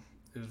season.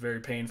 It was very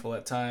painful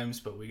at times,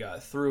 but we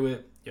got through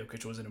it.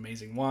 Jokic was an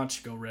amazing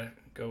watch. Go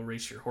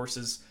race your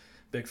horses,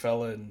 big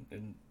fella,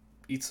 and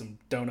eat some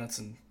donuts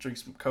and drink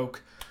some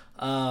Coke.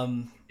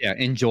 Yeah,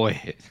 enjoy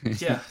it.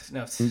 Yeah,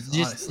 no,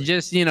 honestly.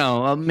 just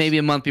maybe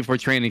a month before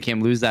training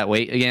camp, lose that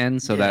weight again,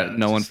 so that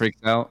no one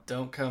freaks out.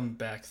 Don't come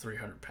back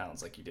 300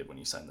 pounds like you did when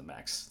you signed the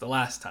max the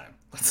last time.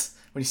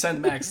 When you signed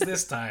the max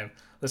this time,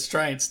 let's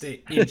try and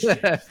stay in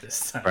shape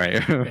this time,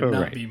 right? And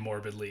not be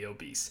morbidly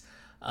obese.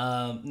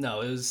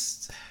 No, it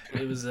was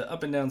an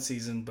up and down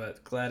season,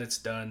 but glad it's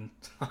done,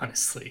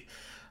 honestly.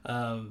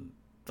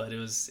 But it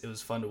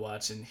was fun to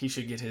watch, and he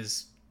should get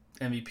his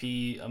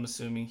MVP, I'm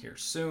assuming, here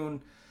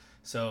soon.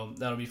 So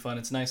that'll be fun.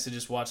 It's nice to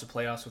just watch the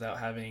playoffs without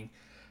having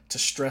to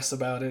stress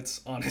about it,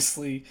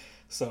 honestly.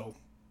 So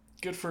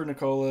good for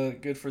Nikola,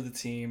 good for the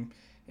team.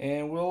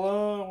 And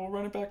we'll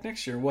run it back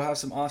next year. We'll have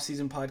some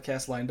off-season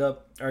podcasts lined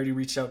up. I already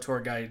reached out to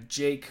our guy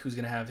Jake, who's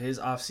going to have his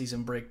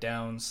off-season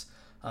breakdowns.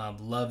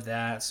 Love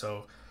that.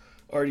 So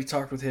already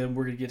talked with him.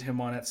 We're going to get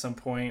him on at some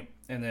point.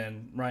 And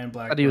then Ryan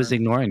Blackburn. I thought he was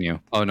ignoring you.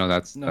 Oh no,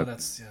 that's Ryan.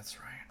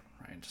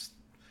 Ryan just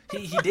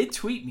he did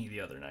tweet me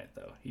the other night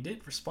though. He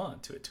did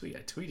respond to a tweet.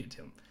 I tweeted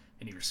him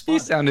and he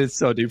responded. He sounded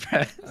so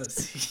depressed.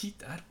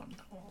 I don't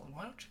know.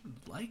 Why don't you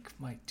like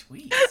my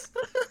tweets?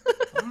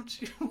 Why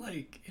don't you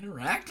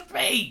interact with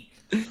me?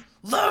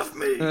 Love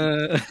me.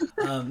 No,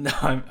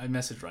 I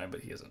messaged Ryan, but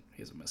he hasn't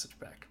messaged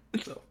back.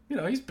 So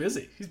he's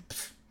busy. He's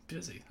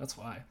busy. That's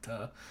why.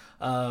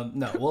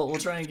 No, we'll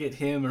try and get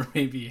him or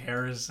maybe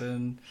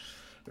Harrison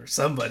or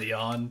somebody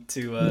on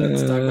to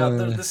talk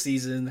about the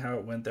season, how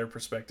it went, their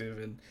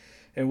perspective,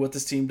 and what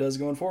this team does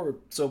going forward.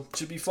 So it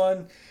should be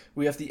fun.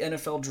 We have the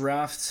NFL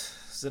draft.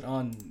 Is it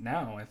on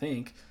now? I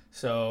think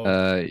so.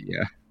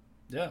 Yeah.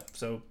 Yeah.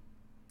 So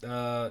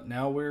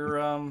now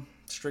we're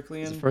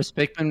strictly in first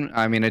pickman.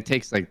 I mean, it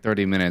takes like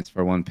 30 minutes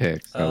for one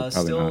pick. So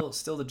probably not.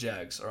 Still the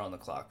Jags are on the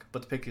clock,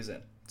 but the pick is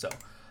in. So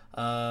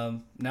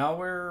now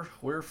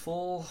we're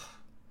full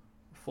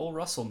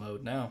Russell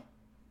mode now.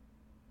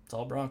 It's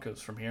all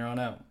Broncos from here on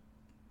out.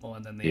 Well,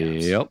 and then the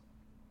Avs. Yep.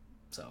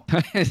 So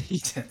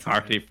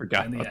already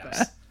forgot and the about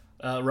Fs.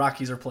 that.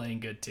 Rockies are playing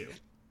good too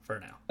for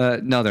now.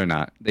 No, they're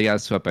not. They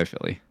got swept by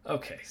Philly.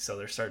 Okay, so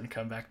they're starting to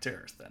come back to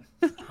earth then.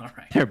 All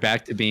right. They're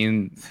back to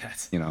being,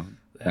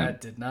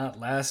 That did not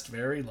last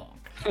very long.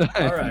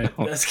 All right,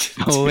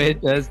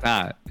 it does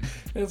not.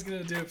 That's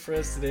gonna do it for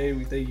us today.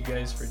 We thank you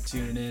guys for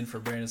tuning in. For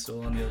Brandon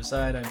Stoll on the other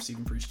side, I'm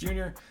Stephen Preach Jr.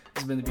 This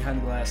has been the Behind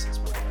the Glass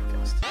Sports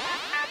Podcast.